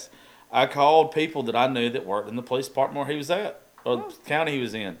your ass. I called people that I knew that worked in the police department where he was at, or the county he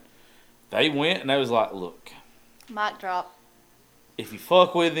was in. They went and they was like, look, Mic drop. if you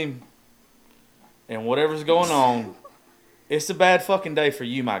fuck with him and whatever's going on, it's a bad fucking day for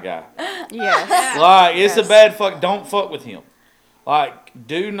you, my guy. Yes. Like, it's a Yes. bad fuck. Don't fuck with him. Like,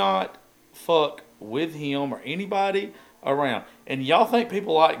 do not fuck with him or anybody around. And y'all think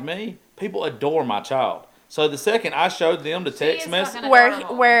people like me? People adore my child. So the second I showed them the text is message, fucking Where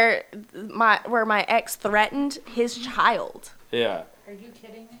adorable. where my ex threatened his child. yeah. Are you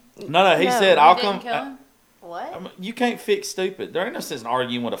kidding me? No, he No, said, you I'll Didn't come. kill him? What? I mean, you can't fix stupid. There ain't no sense in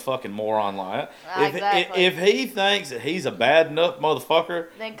arguing with a fucking moron like that. Exactly. If he thinks that he's a bad enough motherfucker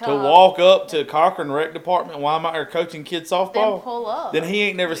Then to come. walk up to Cochran Rec Department while I'm out there coaching kids Then softball, pull up. then he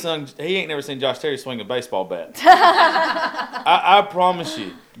ain't never seen Josh Terry swing a baseball bat. I promise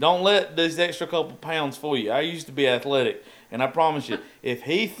you. Don't let these extra couple pounds fool you. I used to be athletic, and I promise you, if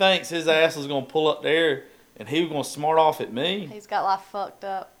he thinks his ass is gonna pull up there and he was gonna smart off at me, He's got life fucked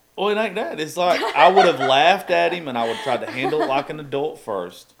up. well, it ain't that. It's like I would have laughed at him and I would try to handle it like an adult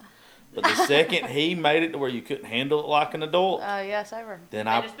first. But the second he made it to where you couldn't handle it like an adult, Oh, yes, over. then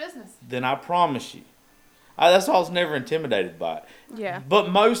Finish business. I promise you, that's why I was never intimidated by it. Yeah. But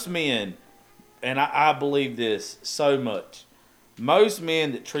most men, and I believe this so much, most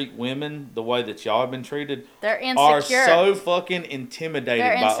men that treat women the way that y'all have been treated They're are insecure. so fucking intimidated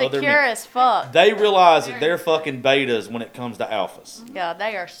They're by other insecure men. as fuck. They realize that they're fucking betas when it comes to alphas. Yeah,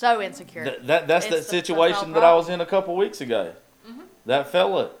 they are so insecure. That's It's that the situation total that I was in a couple weeks ago. That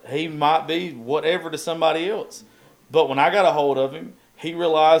fella, he might be whatever to somebody else. But when I got a hold of him, he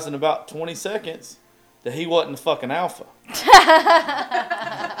realized in about 20 seconds that he wasn't a fucking alpha.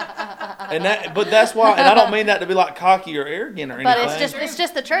 But that's why, and I don't mean that to be like cocky or arrogant or anything. But it's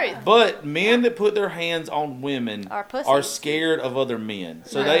just the truth. But men that put their hands on women Are pussies. are scared of other men.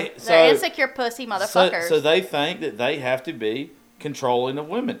 So They're insecure pussy motherfuckers. so they think that they have to be controlling of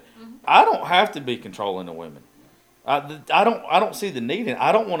women. I don't have to be controlling of women. I don't see the need in it.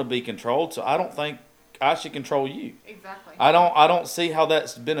 I don't want to be controlled, so I don't think I should control you. Exactly. I don't see how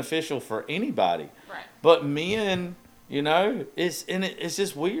that's beneficial for anybody. Right. But men, it's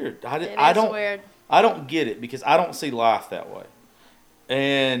just weird. It is weird. I don't get it because I don't see life that way.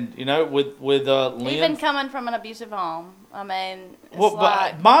 And with Lynn, Even coming from an abusive home, I mean, it's but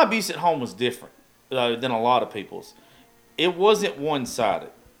like my abuse at home was different than a lot of people's. It wasn't one-sided.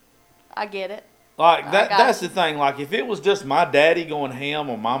 I get it. Like I that. got That's you. the thing. Like if it was just my daddy going ham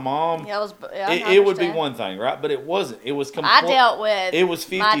on my mom, Yeah, I it would be understand. one thing, right? But it wasn't. It was I dealt with It was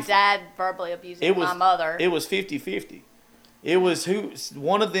 50. my dad verbally abusing my mother. It was 50-50. It was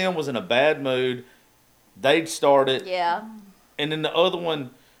one of them was in a bad mood. They'd start it, Yeah. and then the other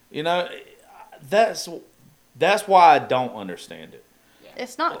one, that's why I don't understand it.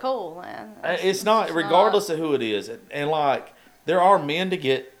 It's not cool, man. It's not, regardless of who it is, and like there are men to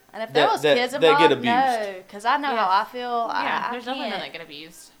get. And if there was kids that get involved, abused. no, because I know Yeah. how I feel. Yeah, I there's definitely men can't. that get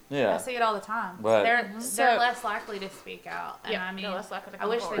abused. Yeah. I see it all the time. Right. They're So- less likely to speak out. And Yeah, I mean, they're less likely to I come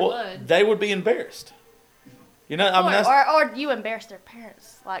wish forward. they Well, would. they would be embarrassed. I mean, that's. Or you embarrass their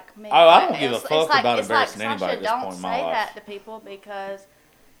parents, like me. Oh, I don't give a It's fuck like- about it's embarrassing like, anybody at this Sasha, point in my Don't say life. that to people because,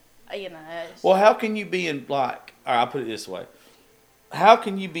 it's, Well, how can you be in like? All right, I'll put it this way: how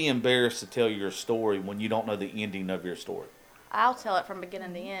can you be embarrassed to tell your story when you don't know the ending of your story? I'll tell it from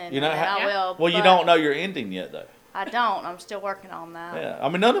beginning to end. You know and how- I will. Well, you but don't know your ending yet, though. I don't. I'm still working on that. Yeah, I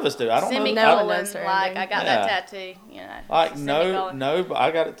mean, none of us do. I don't know. No one Semicolon, knows their like ending. I got Yeah. that tattoo. Like Semicolon. no, but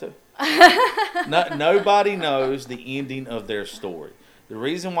I got it too. Nobody knows the ending of their story. The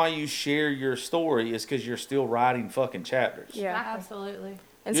reason why you share your story is because you're still writing fucking chapters. Yeah. Absolutely.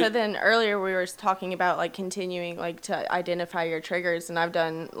 And You- so then earlier we were talking about like continuing like to identify your triggers, and I've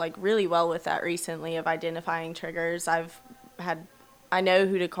done like really well with that recently of identifying triggers. I know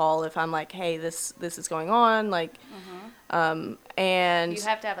who to call if I'm like, hey, this is going on, like, and You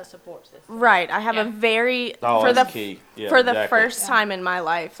have to have a support system. right, I have Yeah. a very Oh, for that's the key. Yeah, for the exactly. first time in my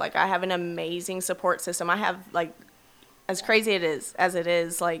life, like I have an amazing support system. I have like, as crazy as it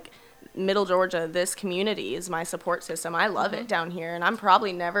is, like Middle Georgia, this community is my support system. I love it down here, and I'm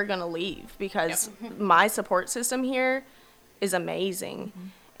probably never gonna leave because my support system here is amazing.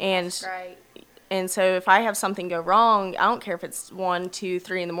 Great. And so if I have something go wrong, I don't care if it's 1, 2,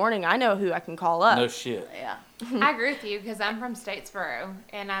 3 in the morning. I know who I can call up. No shit. Yeah. I agree with you because I'm from Statesboro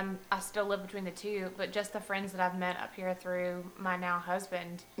and I still live between the two. But just the friends that I've met up here through my now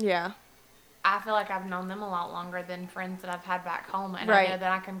husband, Yeah. I feel like I've known them a lot longer than friends that I've had back home. And Right. I know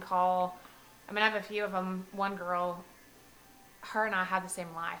that I can call. I mean, I have a few of them. One girl, her and I have the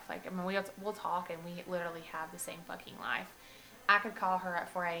same life. Like, I mean, we'll talk, and we literally have the same fucking life. I could call her at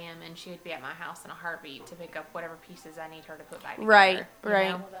 4 a.m. and she would be at my house in a heartbeat to pick up whatever pieces I need her to put back together. Right, you right.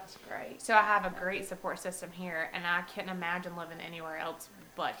 know? Well, that's great. So I have a great support system here, and I couldn't imagine living anywhere else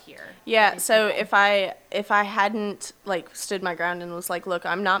but here. Yeah, These so people. if I hadn't like stood my ground and was like, look,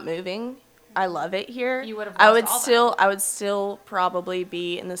 I'm not moving. I love it here. You would have I lost would all still I would still probably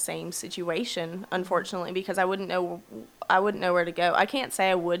be in the same situation, unfortunately, because I wouldn't know where to go. I can't say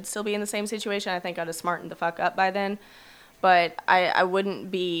I would still be in the same situation. I think I'd have smartened the fuck up by then. But I wouldn't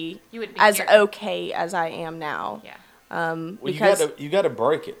be, You wouldn't be as here. okay as I am now. Yeah. Well, Because you got to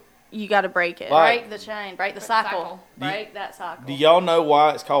break it. you got to break it. Like- Break the chain. Break the the cycle. cycle. Break that cycle. Do y'all know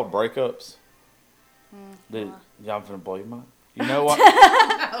why it's called breakups? why? Y'all finna blow your mind. You know what?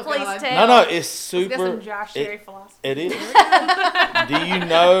 Please God. tell. No, it's Let's get super. some Josh Terry philosophy. It is. Do you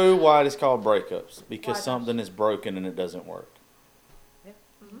know why it's called breakups? Because Why, Josh? something is broken and it doesn't work. Yep.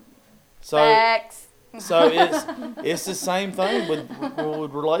 So, Facts. so it's the same thing with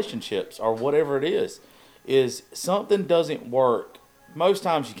relationships or whatever it is. Is something doesn't work, most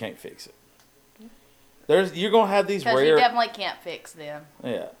times you can't fix it. You're gonna have these Because rare. you definitely can't fix them. Yeah.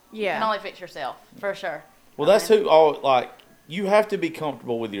 You can Yeah. only fix yourself, for sure. Well, that's who all like. You have to be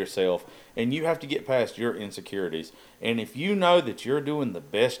comfortable with yourself, and you have to get past your insecurities. And if you know that you're doing the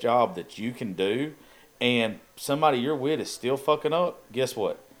best job that you can do, and somebody you're with is still fucking up, guess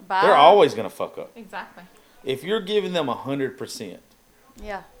what? Bye. They're always gonna fuck up. Exactly. If you're giving them 100%,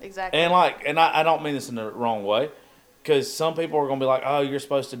 Yeah, exactly. and I don't mean this in the wrong way, because some people are gonna be like, oh, you're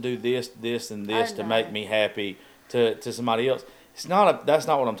supposed to do this, this, and this to know. make me happy to somebody else. That's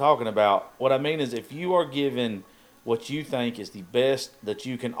not what I'm talking about. What I mean is if you are giving what you think is the best that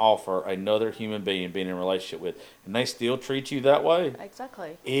you can offer another human being being in a relationship with, and they still treat you that way,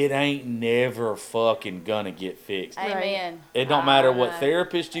 Exactly. it ain't never fucking gonna get fixed. Amen. It don't matter I what know.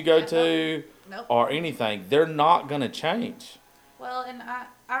 therapist you go to Nope. or anything, they're not gonna change. Well, and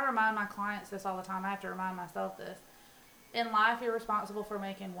I remind my clients this all the time. I have to remind myself this. In life, you're responsible for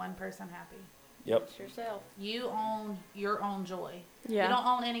making one person happy. Yep. It's yourself. You own your own joy. Yeah. You don't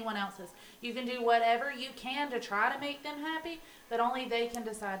own anyone else's. You can do whatever you can to try to make them happy, but only they can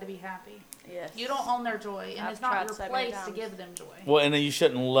decide to be happy. Yes. You don't own their joy, and I've it's not tried your so many place to times. give them joy. Well, and then you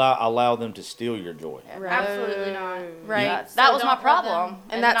shouldn't allow them to steal your joy. Absolutely not. Right. That So was my don't let them- problem.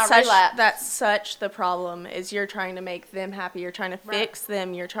 And then that's I such relapsed. that's such the problem is you're trying to make them happy. You're trying to Right. fix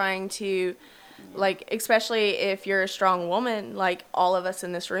them. You're trying to, like, especially if you're a strong woman, like all of us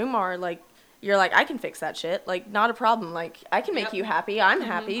in this room are, like, you're like, I can fix that shit. Like, not a problem. Like, I can make Yep. you happy. I'm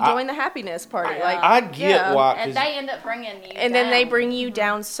happy. I- Join the happiness party. I Like, know. I get yeah. why. And 'cause they end up bringing you and then they down. bring you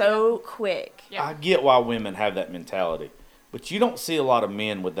down so quick. Yeah. I get why women have that mentality, but you don't see a lot of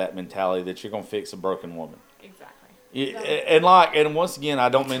men with that mentality that you're gonna fix a broken woman. Exactly. And once again, I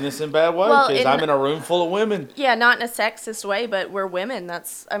don't mean this in a bad way Well, because in- I'm in a room full of women. Yeah, not in a sexist way, but we're women.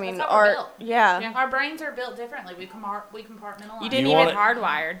 That's, I mean, That's how we're our, built. yeah. Our brains are built differently. We compartmentalize. You didn't You even, want it-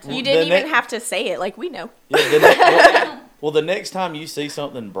 Hardwired. you The didn't even ne- have to say it. Like, we know. Yeah, well, the next time you see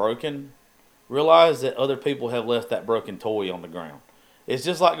something broken, realize that other people have left that broken toy on the ground. It's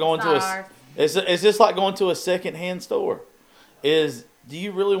just like going to not a. ours. It's just like going to a secondhand store. Do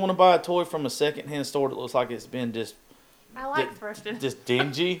you really want to buy a toy from a secondhand store that looks like it's been just I like thrifting. just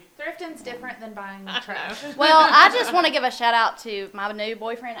dingy? Thrifting's different than buying trash. Well, I just want to give a shout out to my new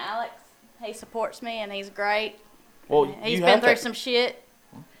boyfriend, Alex. He supports me, and he's great. Well, He's you been have through to, some shit.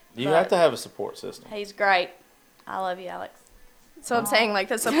 you have to have a support system. He's great. I love you, Alex. So I'm saying, like,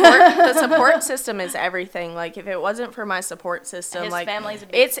 the support system is everything. Like, if it wasn't for my support system, His like, family's a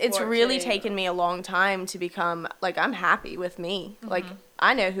big it's support, really too. taken me a long time to become, like, I'm happy with me. Like,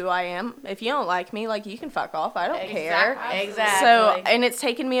 I know who I am. If you don't like me, like, you can fuck off. I don't care. Exactly. So, and it's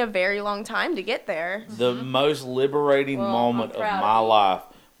taken me a very long time to get there. The most liberating Well, moment I'm of proud my of you. life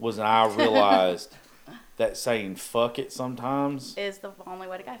was when I realized that saying "fuck it" sometimes is the only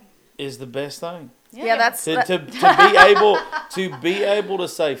way to go. is the best thing. Yeah, that's To be able to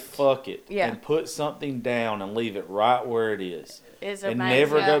say "fuck it" Yeah. and put something down and leave it right where it is, Is and amazing.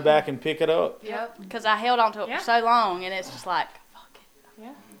 never go back and pick it up. Yep. Because I held on to it Yeah. for so long, and it's just like, fuck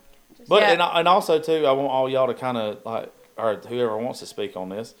it. But Yeah. and also too, I want all y'all to kind of like, or whoever wants to speak on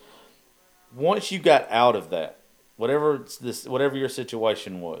this. Once you got out of that, whatever your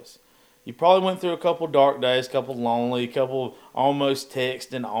situation was, you probably went through a couple dark days, couple lonely, couple almost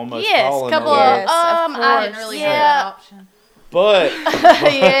texting, almost Yes, calling. couple or of, whatever. Yes, of I didn't course. really have that option. But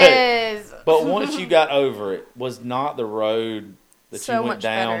yes. but once you got over it, was not the road That So you went much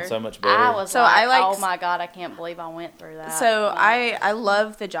down better. so much better? I was So like, I like- oh my God, I can't believe I went through that. So Like, I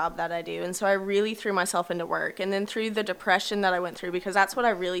love the job that I do, and so I really threw myself into work. And then through the depression that I went through, because that's what I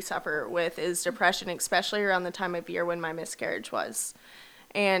really suffer with is depression, especially around the time of year when my miscarriage was.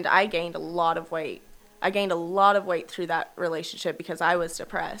 And I gained a lot of weight. I gained a lot of weight through that relationship because I was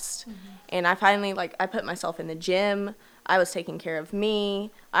depressed. And I finally, I put myself in the gym. I was taking care of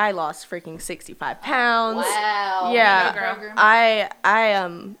me. I lost freaking 65 pounds. wow. Yeah. Program.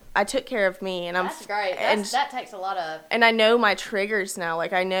 I took care of me, and That's great. and That takes a lot of. and I know my triggers now.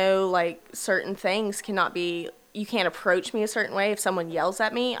 Like, I know, like, certain things cannot be, you can't approach me a certain way. If someone yells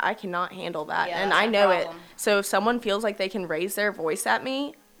at me, I cannot handle that. Yeah, and that's I a know problem. it. So if someone feels like they can raise their voice at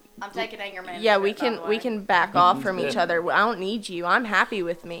me, I'm taking anger management. yeah, we by can the we way. can back off from each other. I don't need you. I'm happy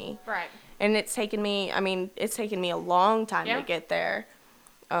with me. Right. And it's taken me, a long time Yeah. to get there.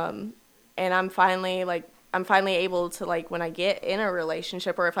 And I'm finally able to, like, when I get in a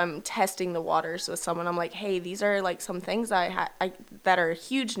relationship or if I'm testing the waters with someone, I'm like, hey, these are, like, some things that are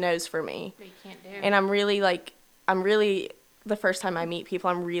huge no's for me. That you can't do. And I'm really, the first time I meet people,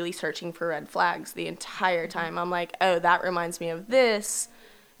 I'm really searching for red flags the entire time. I'm like, oh, that reminds me of this.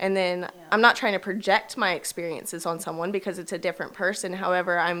 And then I'm not trying to project my experiences on someone because it's a different person.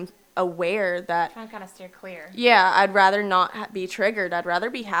 However, I'm aware that, Trying to kind of steer clear. yeah, I'd rather not be triggered. I'd rather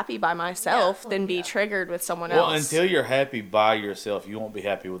be happy by myself than be triggered with someone Well, else. until you're happy by yourself, you won't be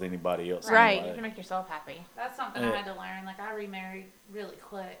happy with anybody else. Right. You anyway. have to make yourself happy. That's something Yeah. I had to learn. Like, I remarried really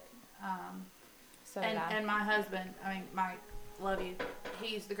quick. So And, did I. and my husband, I mean, Mike, love you.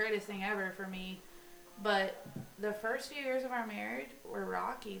 He's the greatest thing ever for me. But the first few years of our marriage were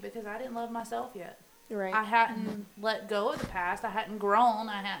rocky because I didn't love myself yet. Right. I hadn't let go of the past. I hadn't grown.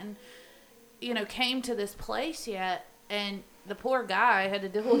 I hadn't, came to this place yet. And the poor guy had to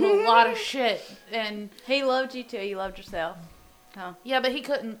deal with a lot of shit. And He loved you too. You loved yourself. yeah, but he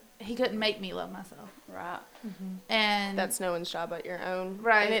couldn't make me love myself. Right. And That's no one's job but your own.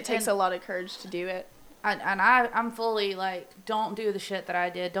 Right, And it takes and- a lot of courage to do it. I'm fully like, don't do the shit that I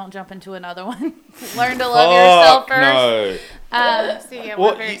did. Don't jump into another one. Learn to love yourself Fuck first. no. See, yeah,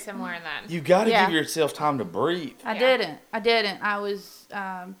 Well, we're very you- similar in that. You got to Yeah. give yourself time to breathe. I Yeah. didn't. I was,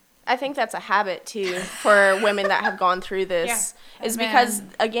 I think that's a habit too for women that have gone through this. Is Amen. because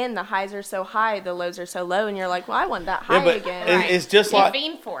again the highs are so high, the lows are so low, and you're like, well, I want that high Yeah, but again. it- it's just You like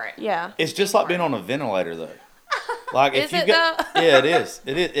fiend for it. Yeah. it's just like being on a ventilator though. Like if Is you it got though? yeah, it is.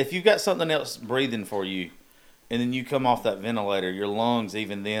 It is. If you've got something else breathing for you, and then you come off that ventilator, your lungs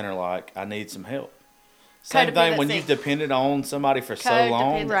even then are like, I need some help. Same thing when Codependency. you've depended on somebody for so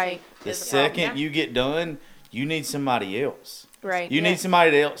long. Codependency Right. The is a problem. second you get done, you need somebody else. Right. You need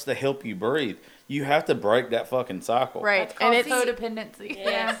somebody else to help you breathe. You have to break that fucking cycle. Right. That's And called it's codependency.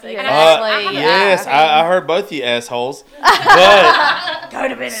 Yes, And exactly. I have Yes, that. I heard both you assholes.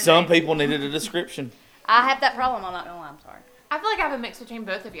 But some people needed a description. I have that problem. I'm not gonna lie. I'm sorry. I feel like I have a mix between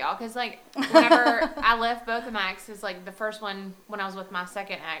both of y'all because, like, whenever I left both of my exes, like, the first one, when I was with my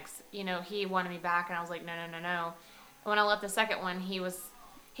second ex, he wanted me back, and I was like, no. And when I left the second one, he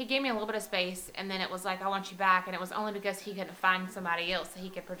gave me a little bit of space, and then it was like, I want you back, and it was only because he couldn't find somebody else that he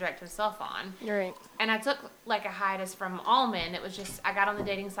could project himself on. right. And I took, like, a hiatus from all men. It was just, I got on the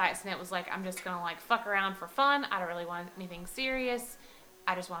dating sites, and it was like, I'm just gonna, like, fuck around for fun. I don't really want anything serious.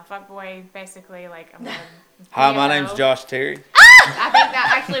 I just want a fuck boy, basically. Like, I'm gonna. Hi, be my a name's hoe. Josh Terry. I think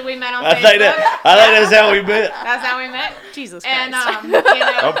that actually we met on I Facebook. think that's how we met. That's how we met. Jesus And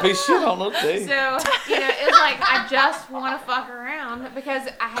Christ. Don't piece of shit on those things. So it's like I just want to fuck around because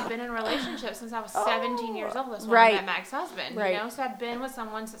I had been in a relationship since I was 17 years old. That's when I Right. met my ex-husband. Right. So I'd been with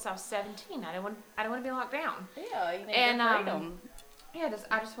someone since I was 17. I didn't want to be locked down. Yeah, you need And, your freedom.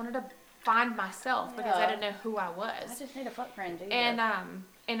 I just wanted to find myself because I Yeah. didn't know who I I was. just need a fuck friend, dude. And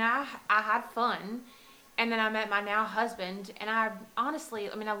I had fun, and then I met my now husband, and I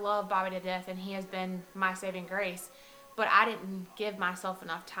love Bobby to death, and he has been my saving grace, but I didn't give myself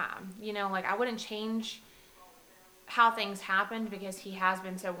enough time. I wouldn't change how things happened because he has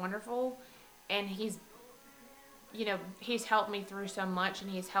been so wonderful, and he's helped me through so much, and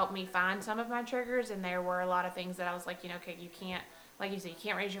he's helped me find some of my triggers, and there were a lot of things that I was like, okay, you can't. Like you said, you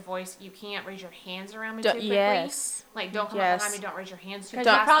can't raise your voice. You can't raise your hands around me too quickly. Yes. Like, don't come Yes. up behind me. Don't raise your hands too Because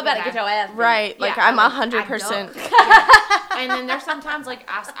fast. you're probably about to because get your ass beat. Right. Like, Yeah, I'm I 100%. don't. And then there's sometimes, like,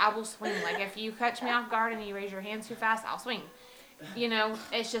 I will swing. Like, if you catch me off guard and you raise your hands too fast, I'll swing.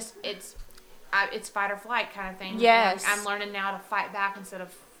 It's just, it's fight or flight kind of thing. And Yes. I'm learning now to fight back instead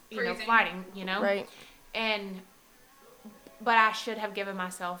of, Freezing. fighting, Right. But I should have given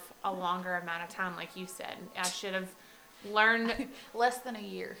myself a longer amount of time, like you said. I should have learn. Less than a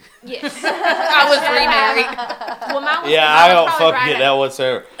year. Yes. I was remarried. Well, mine was, Yeah, mine I was don't probably fucking right get at- that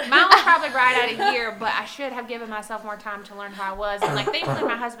whatsoever. Mine was probably right at a year, but I should have given myself more time to learn how I was. And like, thankfully,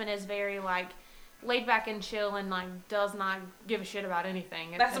 my husband is very like laid back and chill, and like does not give a shit about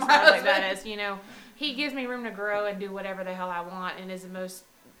anything. That's as my far as, like husband. that is, you know, he gives me room to grow and do whatever the hell I want, and is the most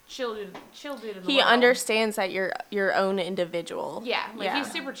chill dude in the He world. understands that you're your own individual. Yeah, like Yeah.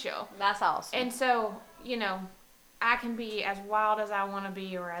 he's super chill. That's awesome. And so, you know, I can be as wild as I want to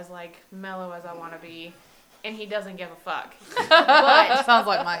be or as like mellow as I want to be, and he doesn't give a fuck. But Sounds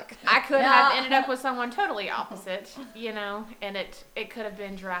like Mike. I could have ended up with someone totally opposite, you know, and it could have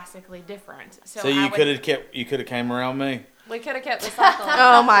been drastically different. So you could have came around me. We could have kept the cycle.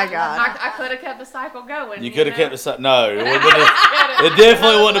 Oh my god. I could have kept the cycle going. You could have know? kept the no. It, it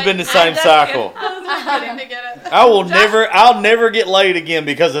definitely wouldn't have been the same cycle. Getting to get it. I'll never get laid again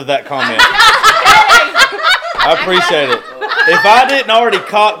because of that comment. I appreciate it. If I didn't already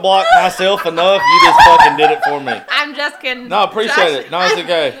cock block myself enough, you just fucking did it for me. I'm just kidding. No, I appreciate it. No, it's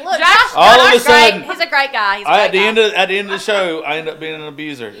okay. Look, Josh- All of a Josh's great. sudden, He's a great guy. He's a at great the guy. end of the show, I end up being an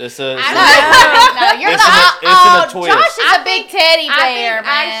abuser. It's a No, you're It's not. in a twist. Josh is a big teddy I bear, think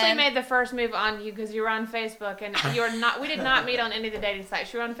man. I actually made the first move on you because you were on Facebook and you were not. We did not meet on any of the dating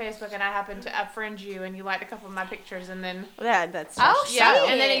sites. You were on Facebook and I happened to friend you and you liked a couple of my pictures and then Yeah, that's Oh, yeah, shit.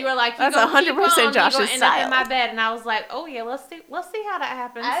 and then you were like, you That's gonna keep 100% on, you Josh's gonna end up in style. my bed and I was like, oh yeah, let's see how that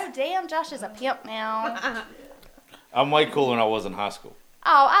happens. Oh, damn, Josh is a pimp now. I'm way cooler than I was in high school.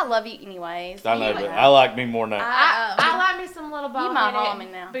 Oh, I love you anyways. I know, You but know. I like me more now. I like me some little You my homie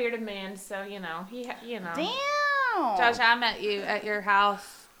bald-headed, now. bearded man, so you know you know. Damn. Josh, I met you at your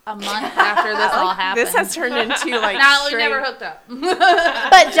house a month after this all happened. This has turned into like No, we straight- never hooked up.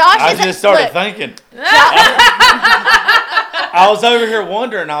 But Josh I is just started look, thinking. I was over here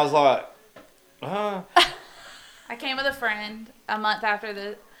wondering. I was like, I came with a friend a month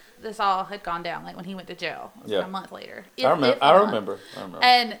after this all had gone down, like when he went to jail. It was like Yeah. a month later. I remember. If a I month.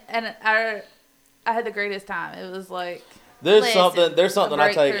 remember. And I had the greatest time. It was like There's Listen, something I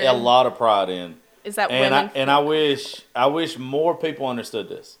take a breakthrough. lot of pride in, Is that and women? I wish more people understood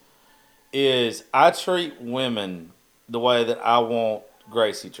this. Is I treat women the way that I want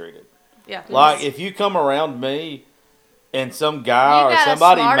Gracie treated. yeah. Like if you come around me, and some guy you or got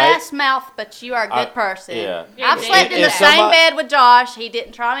somebody a smart makes ass mouth, but you are a good I- person. yeah. Yeah, I've slept in If the same somebody- bed with Josh. He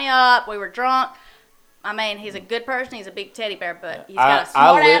didn't try me up. We were drunk. I mean, he's a good person. He's a big teddy bear, but he's got a I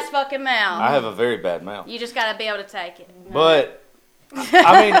smart li- ass fucking mouth. I have a very bad mouth. You just got to be able to take it. But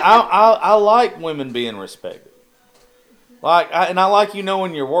I mean, I like women being respected. And I like you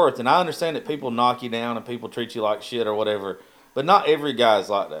knowing your worth, and I understand that people knock you down and people treat you like shit or whatever, but not every guy's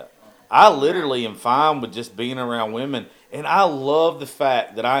like that. I literally am fine with just being around women, and I love the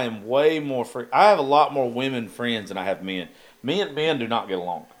fact that I am way more free. I have a lot more women friends than I have men. Me and men do not get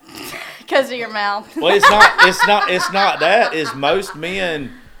along. Because of your mouth. Well, it's not that. It's most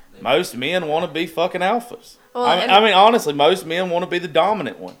men want to be fucking alphas. Well, I mean, honestly, most men want to be the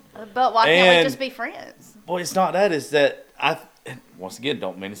dominant one. But why can't we And- just be friends? Well, it's not that. It's that once again,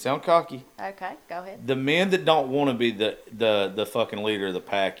 don't mean to sound cocky. Okay, go ahead. The men that don't want to be the fucking leader of the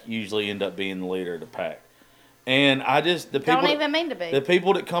pack usually end up being the leader of the pack. And I just Don't even mean to be. the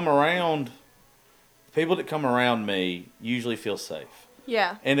people that come around me usually feel safe.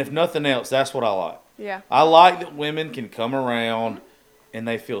 Yeah, And if nothing else, that's what I like. yeah. I like that women can come around and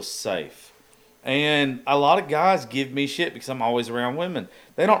they feel safe. And a lot of guys give me shit because I'm always around women.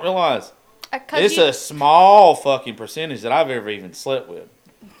 They don't realize it's a small fucking percentage that I've ever even slept with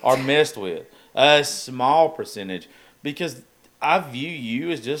or messed with. A small percentage. Because I view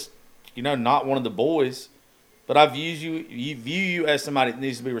you as just, not one of the boys. But I view you as somebody that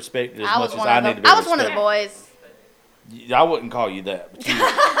needs to be respected as much as I need to be I was one of the respected. boys. I wouldn't call you that. But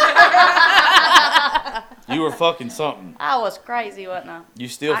you were fucking something. I was crazy, wasn't I? You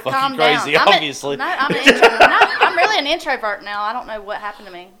still I fucking calmed crazy, down. obviously. I'm really an introvert now. I don't know what happened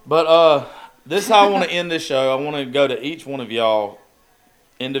to me. But this is how I want to end this show. I want to go to each one of y'all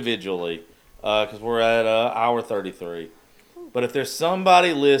individually because we're at hour 33. But if there's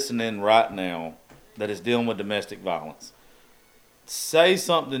somebody listening right now that is dealing with domestic violence, say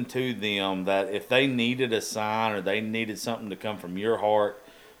something to them that if they needed a sign or they needed something to come from your heart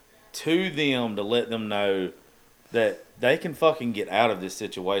to them to let them know that they can fucking get out of this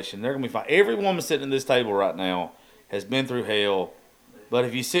situation. They're going to be fine. Every woman sitting at this table right now has been through hell. But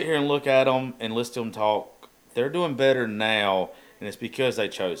if you sit here and look at them and listen to them talk, they're doing better now, and it's because they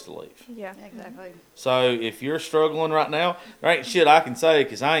chose to leave. Yeah. Exactly. So if you're struggling right now, there ain't shit I can say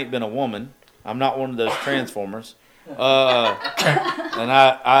because I ain't been a woman. I'm not one of those transformers. And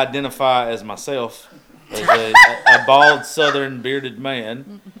I identify as myself. is a bald Southern bearded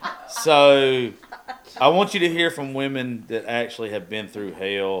man. So I want you to hear from women that actually have been through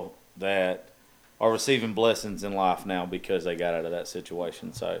hell, that are receiving blessings in life now because they got out of that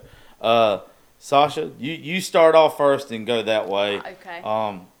situation. So, Sasha, you start off first and go that way. Okay.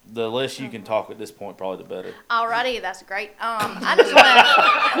 The less you can talk at this point, probably the better. Alrighty, that's great.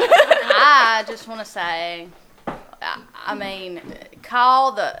 I just want to say, I mean,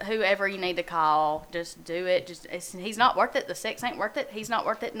 call whoever you need to call. Just do it. He's not worth it. The sex ain't worth it. He's not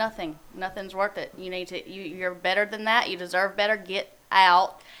worth it. Nothing's worth it. You're better than that. You deserve better. Get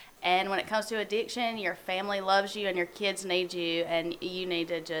out. And when it comes to addiction, your family loves you and your kids need you, and you need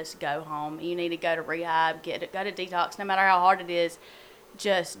to just go home. You need to go to rehab, go to detox, no matter how hard it is.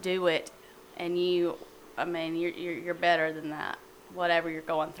 Just do it, and you're better than that, whatever you're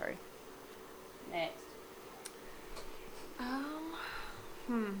going through. Next.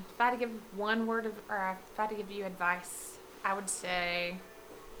 If I had to give one word if I had to give you advice, I would say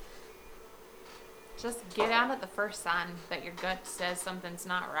just get out at the first sign that your gut says something's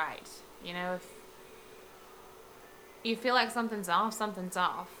not right. You know, if you feel like something's off, something's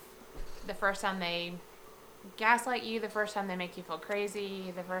off. The first time they gaslight you, the first time they make you feel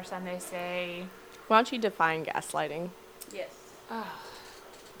crazy, the first time they say... Why don't you define gaslighting? Yes.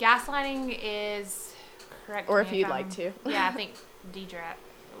 Gaslighting is... Correct Or me if you'd I'm- like to. Yeah, I think Deidre...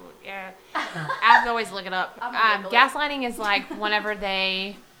 Yeah. I have to always look it up. Gaslighting is like whenever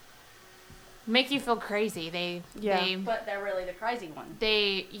they make you feel crazy. But they're really the crazy one.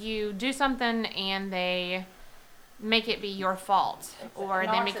 You do something and they make it be your fault, or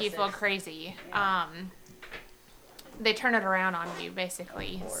they make you feel Narcissist. crazy. Yeah. They turn it around on you,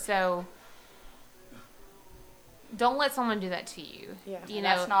 basically. So don't let someone do that to you. Yeah. You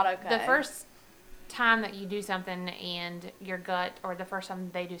That's know, not okay. The first time that you do something and your gut, or the first time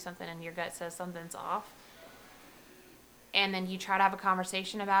they do something and your gut says something's off, and then you try to have a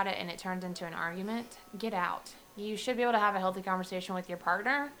conversation about it and it turns into an argument, get out. You should be able to have a healthy conversation with your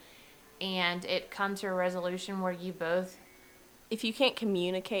partner and it come to a resolution where you both... If you can't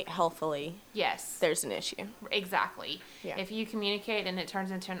communicate healthily, Yes. there's an issue. Exactly. Yeah. If you communicate and it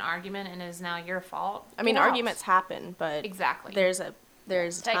turns into an argument and it is now your fault. I mean, get out. arguments happen, but Exactly. there's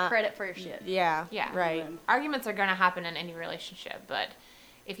Take time. credit for your shit. Yeah. Yeah. Right. Arguments are going to happen in any relationship, but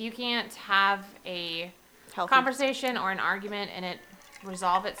if you can't have a Healthy. conversation or an argument and it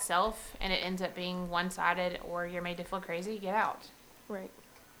resolve itself and it ends up being one-sided or you're made to feel crazy, get out. Right.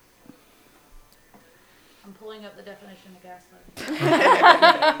 I'm pulling up the definition of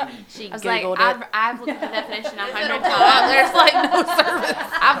gaslighting. She I was like, Googled it. I've looked at the definition 100 times. There's like no service.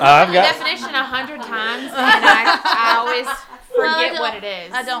 I've looked I've at got- the definition 100 times, and I always forget what it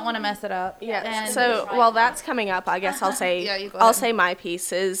is. I don't want to mess it up. Yeah. And So while that's coming up, I guess I'll say Yeah, you go I'll ahead. say my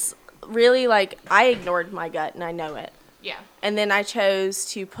piece is really like I ignored my gut and I know it. Yeah. And then I chose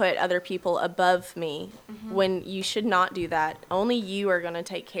to put other people above me Mm-hmm. when you should not do that. Only you are going to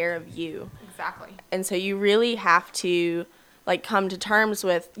take care of you. Exactly. And so you really have to like come to terms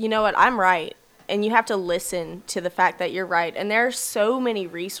with, you know what, I'm right. And you have to listen to the fact that you're right. And there are so many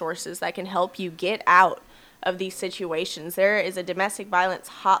resources that can help you get out of these situations. There is a domestic violence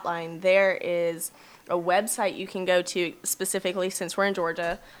hotline. There is a website you can go to, specifically since we're in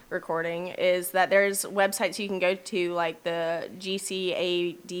Georgia recording, is that there's websites you can go to like the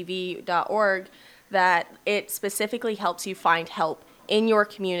gcadv.org that it specifically helps you find help in your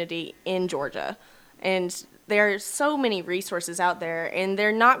community in Georgia. And there's so many resources out there, and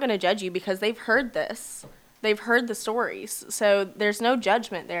they're not going to judge you because they've heard this. They've heard the stories. So there's no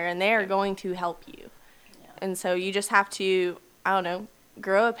judgment there, and they are going to help you. And so you just have to, I don't know,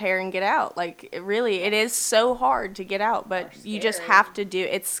 grow a pair and get out. Like, it is so hard to get out, but you just scary. have to do it.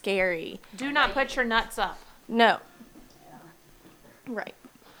 It's scary. Do not put your nuts up. No. Right.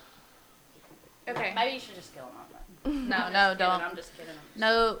 Okay. Maybe you should just kill him. No, I'm don't. just kidding.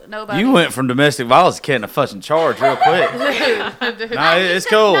 Nobody. You went from domestic violence to getting a fucking charge real quick. No, it's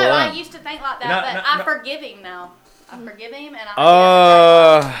cool. No, I used to think like that, No, but no, I no. forgive him now. I forgive him, and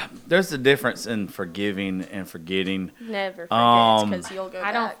I. There's a difference in forgiving and forgetting. Never forget because you'll go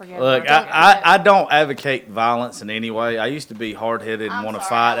I back. don't forget. Look, I don't advocate violence in any way. I used to be hard-headed and I'm want to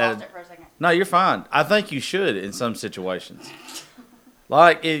sorry, fight. I lost it for a second. No, you're fine. I think you should in some situations.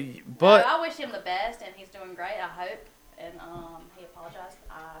 But I wish him the best, and he's doing great. I hope, and he apologized.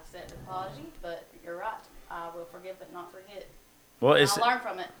 I sent an apology, but you're right. I will forgive but not forget. well, it's I'll learn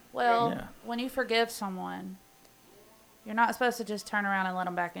from it. Well, Yeah. when you forgive someone, you're not supposed to just turn around and let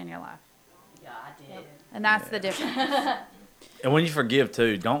them back in your life. Yeah, I did. And that's the difference. and when you forgive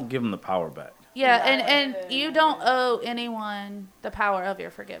too, don't give them the power back. Yeah, and you don't owe anyone the power of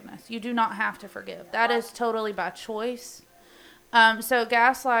your forgiveness. You do not have to forgive. That is totally by choice. So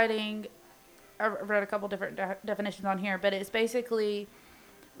gaslighting, I've read a couple different definitions on here, but it's basically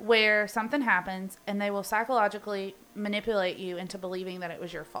where something happens and they will psychologically manipulate you into believing that it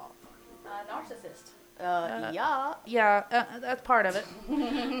was your fault. Narcissist. Yeah. Yeah, that's part of it.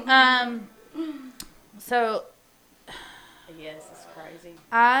 So Yes, it's crazy.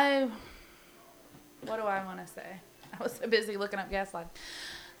 what do I want to say? I was so busy looking up gaslighting.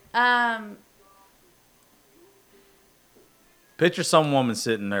 Picture some woman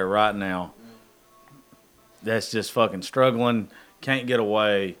sitting there right now that's just fucking struggling, can't get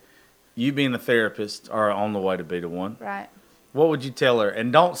away. You being a therapist are on the way to be the one. Right. What would you tell her?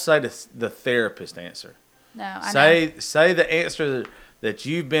 And don't say the therapist answer. No, I know. Say the answer that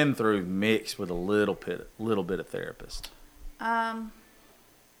you've been through mixed with a little bit of therapist.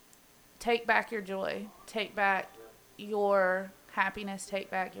 Take back your joy. Take back your happiness. Take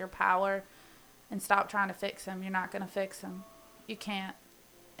back your power. And stop trying to fix him. You're not going to fix him. You can't.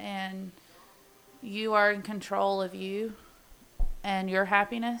 And you are in control of you and your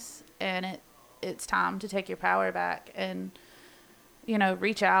happiness. And it's time to take your power back. And,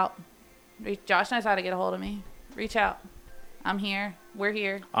 reach out. Josh knows how to get a hold of me. Reach out. I'm here. We're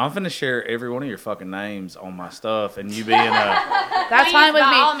here. I'm finna share every one of your fucking names on my stuff, and you being a. That's Please, fine with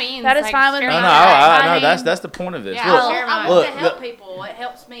by me. all means, That is like, fine with share me. No, my no, name. that's the point of this. Yeah, Look, I'll share I mine. want to look, help look. people. It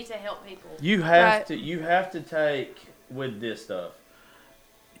helps me to help people. You have Right. to. You have to take with this stuff.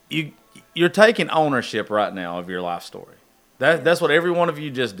 You're taking ownership right now of your life story. That's what every one of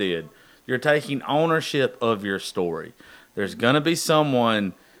you just did. You're taking ownership of your story. There's gonna be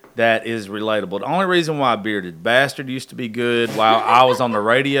someone that is relatable. The only reason why Bearded Bastard used to be good, why I was on the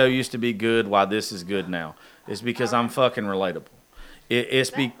radio used to be good, why this is good now, is because I'm fucking relatable.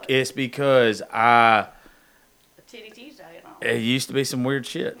 It's because The Titty Tuesday and all. it used to be some weird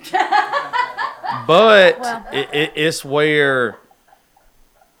shit. But it's where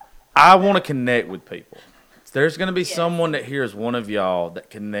I want to connect with people. There's going to be someone that hears one of y'all that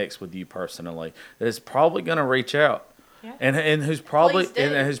connects with you personally that is probably going to reach out. Yeah. And who's probably Please do.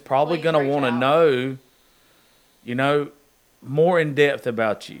 going to Please want to reach know, more in depth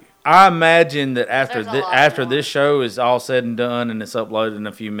about you. I imagine that after There's a lot after more. this show is all said and done and it's uploaded in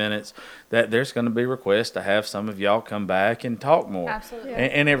a few minutes, that there's going to be requests to have some of y'all come back and talk more. Absolutely.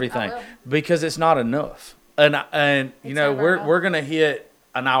 And everything, I will. because it's not enough. And It's never enough. we're going to hit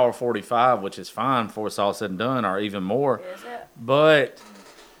an hour 45, which is fine before it's all said and done, or even more. Is it? But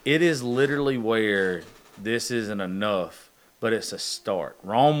it is literally where this isn't enough, but it's a start.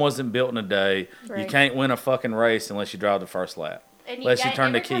 Rome wasn't built in a day. You Right. can't win a fucking race unless you drive the first lap. And Unless you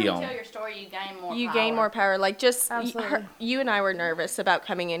turn the key every on. time you tell your story, you gain more You power. gain more power. Like, just Absolutely. you and I were nervous about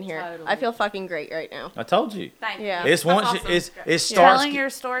coming in here. Totally. I feel fucking great right now. I told you. Thank you. Yeah. It's once awesome. it starts. Telling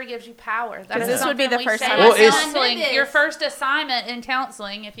your story gives you power. That 'Cause is this would be something the we first say time in Well, it's- counseling. I did Your this. first assignment in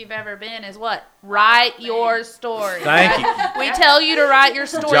counseling, if you've ever been, is what? Write your story. Thank you. We tell you to write your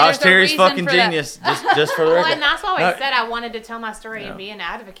story. Josh There's a Terry's reason fucking for that. genius. Just for the Well, record. and that's why No, I said I wanted to tell my story Yeah. and be an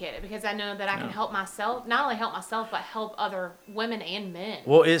advocate, because I know that I can help myself, not only help myself, but help other women and men.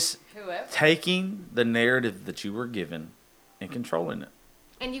 Well, it's Whoever. taking the narrative that you were given and controlling it.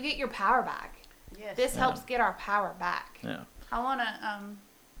 And you get your power back. Yes. This helps get our power back. Yeah. I want to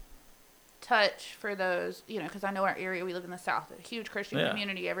touch for those, because I know our area, we live in the South, a huge Christian Yeah.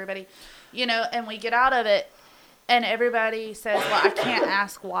 community, everybody, and we get out of it and everybody says, well, I can't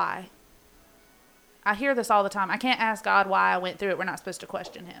ask why. I hear this all the time. I can't ask God why I went through it. We're not supposed to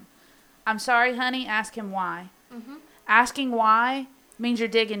question him. I'm sorry, honey. Ask him why. Mm-hmm. Asking why means you're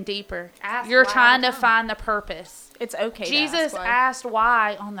digging deeper. Ask You're why all trying the to time. find the purpose. It's okay. Jesus to ask why. asked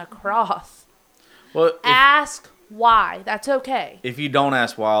why on the cross. Well, Ask why. That's okay. if you don't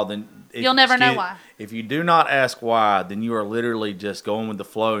ask why, then You'll never know why. If you do not ask why, then you are literally just going with the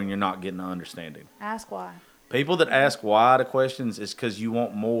flow and you're not getting an understanding. Ask why. People that ask why to questions is because you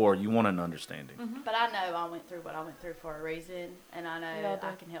want more. You want an understanding. But I know I went through what I went through for a reason, and I We all know do.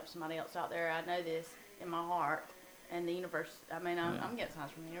 I can help somebody else out there. I know this in my heart, and the universe. I'm getting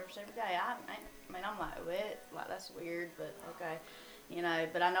signs from the universe every day. I'm like, what? Like, that's weird, but okay,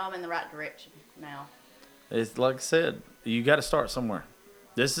 But I know I'm in the right direction now. It's like I said, you got to start somewhere.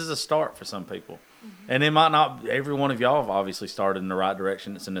 This is a start for some people. And it might not, every one of y'all have obviously started in the right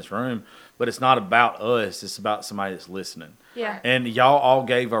direction that's in this room, but it's not about us. It's about somebody that's listening. Yeah. And y'all all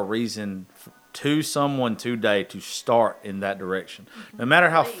gave a reason to someone today to start in that direction, no matter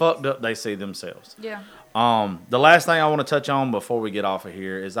how Please. fucked up they see themselves. Yeah. The last thing I want to touch on before we get off of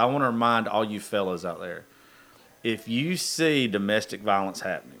here is I want to remind all you fellas out there, if you see domestic violence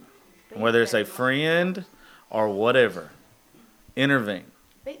happening, whether it's a friend or whatever. Intervene.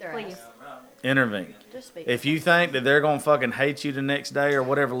 Beat their Please. ass. Intervene. Just beat If you think that they're gonna fucking hate you the next day or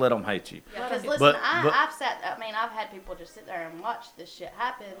whatever, let them hate you. Yeah, because listen, But- I've had people just sit there and watch this shit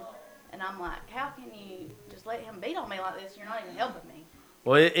happen, and I'm like, how can you just let him beat on me like this? You're not even helping me.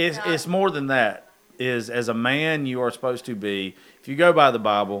 Well, it's more than that. Is as a man, you are supposed to be. If you go by the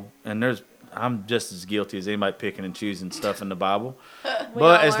Bible, and I'm just as guilty as anybody picking and choosing stuff in the Bible. But all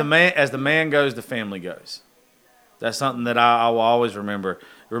as are. the man goes, the family goes. That's something that I will always remember.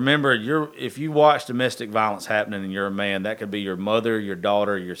 Remember, if you watch domestic violence happening and you're a man, that could be your mother, your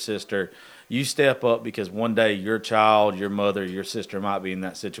daughter, your sister. You step up because one day your child, your mother, your sister might be in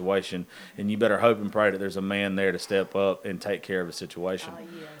that situation, and you better hope and pray that there's a man there to step up and take care of the situation.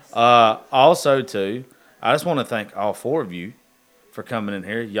 Also, too, I just want to thank all four of you for coming in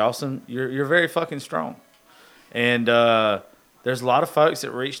here. Y'all, you're very fucking strong, and there's a lot of folks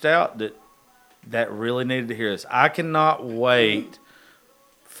that reached out that really needed to hear this. I cannot wait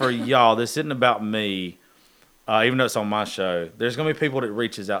for y'all. This isn't about me, even though it's on my show. There's gonna be people that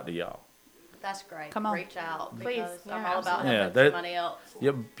reaches out to y'all. That's great. Come on. Reach out. Please. Because I'm Yeah, all about absolutely. helping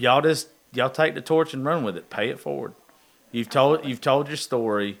Yeah, somebody else. Y'all take the torch and run with it. Pay it forward. You've told your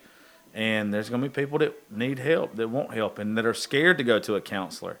story, and there's gonna be people that need help, that want help, and that are scared to go to a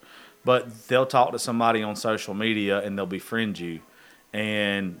counselor, but they'll talk to somebody on social media and they'll befriend you,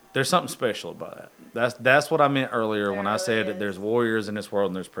 and there's something special about that. That's what I meant earlier when I said that there's warriors in this world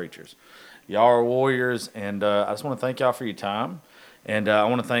and there's preachers. Y'all are warriors, and I just want to thank y'all for your time, and I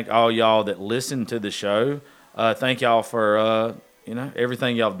want to thank all y'all that listen to the show. Thank y'all for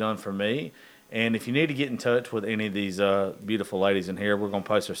everything y'all have done for me. And if you need to get in touch with any of these beautiful ladies in here, we're going to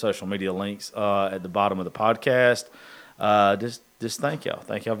post their social media links at the bottom of the podcast. Just thank y'all.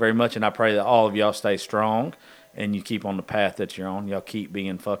 Thank y'all very much. And I pray that all of y'all stay strong and you keep on the path that you're on. Y'all keep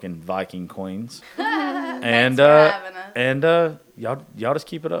being fucking Viking queens. And for having us. and y'all just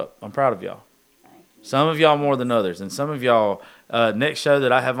keep it up. I'm proud of y'all. Some of y'all more than others. And some of y'all, next show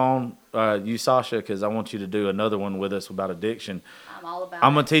that I have on, you, Sasha, because I want you to do another one with us about addiction. I'm all about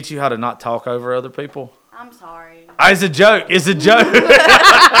I'm it. going to teach you how to not talk over other people. I'm sorry. It's a joke. It's a joke.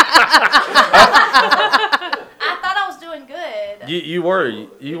 I thought I was doing good. You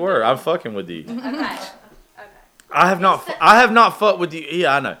were. I'm fucking with you. Okay. I have not fucked with you.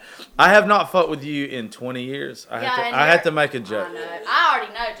 Yeah, I know. I have not fucked with you in 20 years. I had to make a joke. I know. I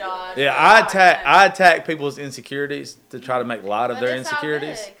already know, Josh. Yeah, I I attack people's insecurities to try to make light of their But it's all good,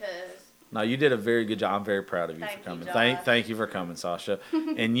 insecurities. 'cause No, you did a very good job. I'm very proud of you Thank for coming. you, Thank Josh. you for coming, Sasha.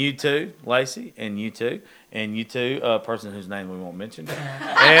 And you too, Lacey. And you too. And you too, a person whose name we won't mention.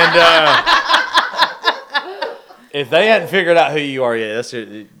 And if they hadn't figured out who you are yet,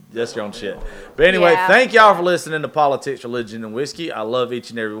 that's your own shit. But anyway, Yeah. thank y'all for listening to Politics, Religion, and Whiskey. I love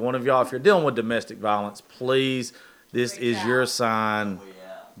each and every one of y'all. If you're dealing with domestic violence, please, this Reach is your out. sign.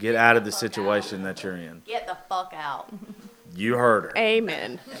 Get out of the situation that you're in. get the fuck out. You heard her.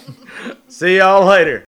 Amen. See y'all later.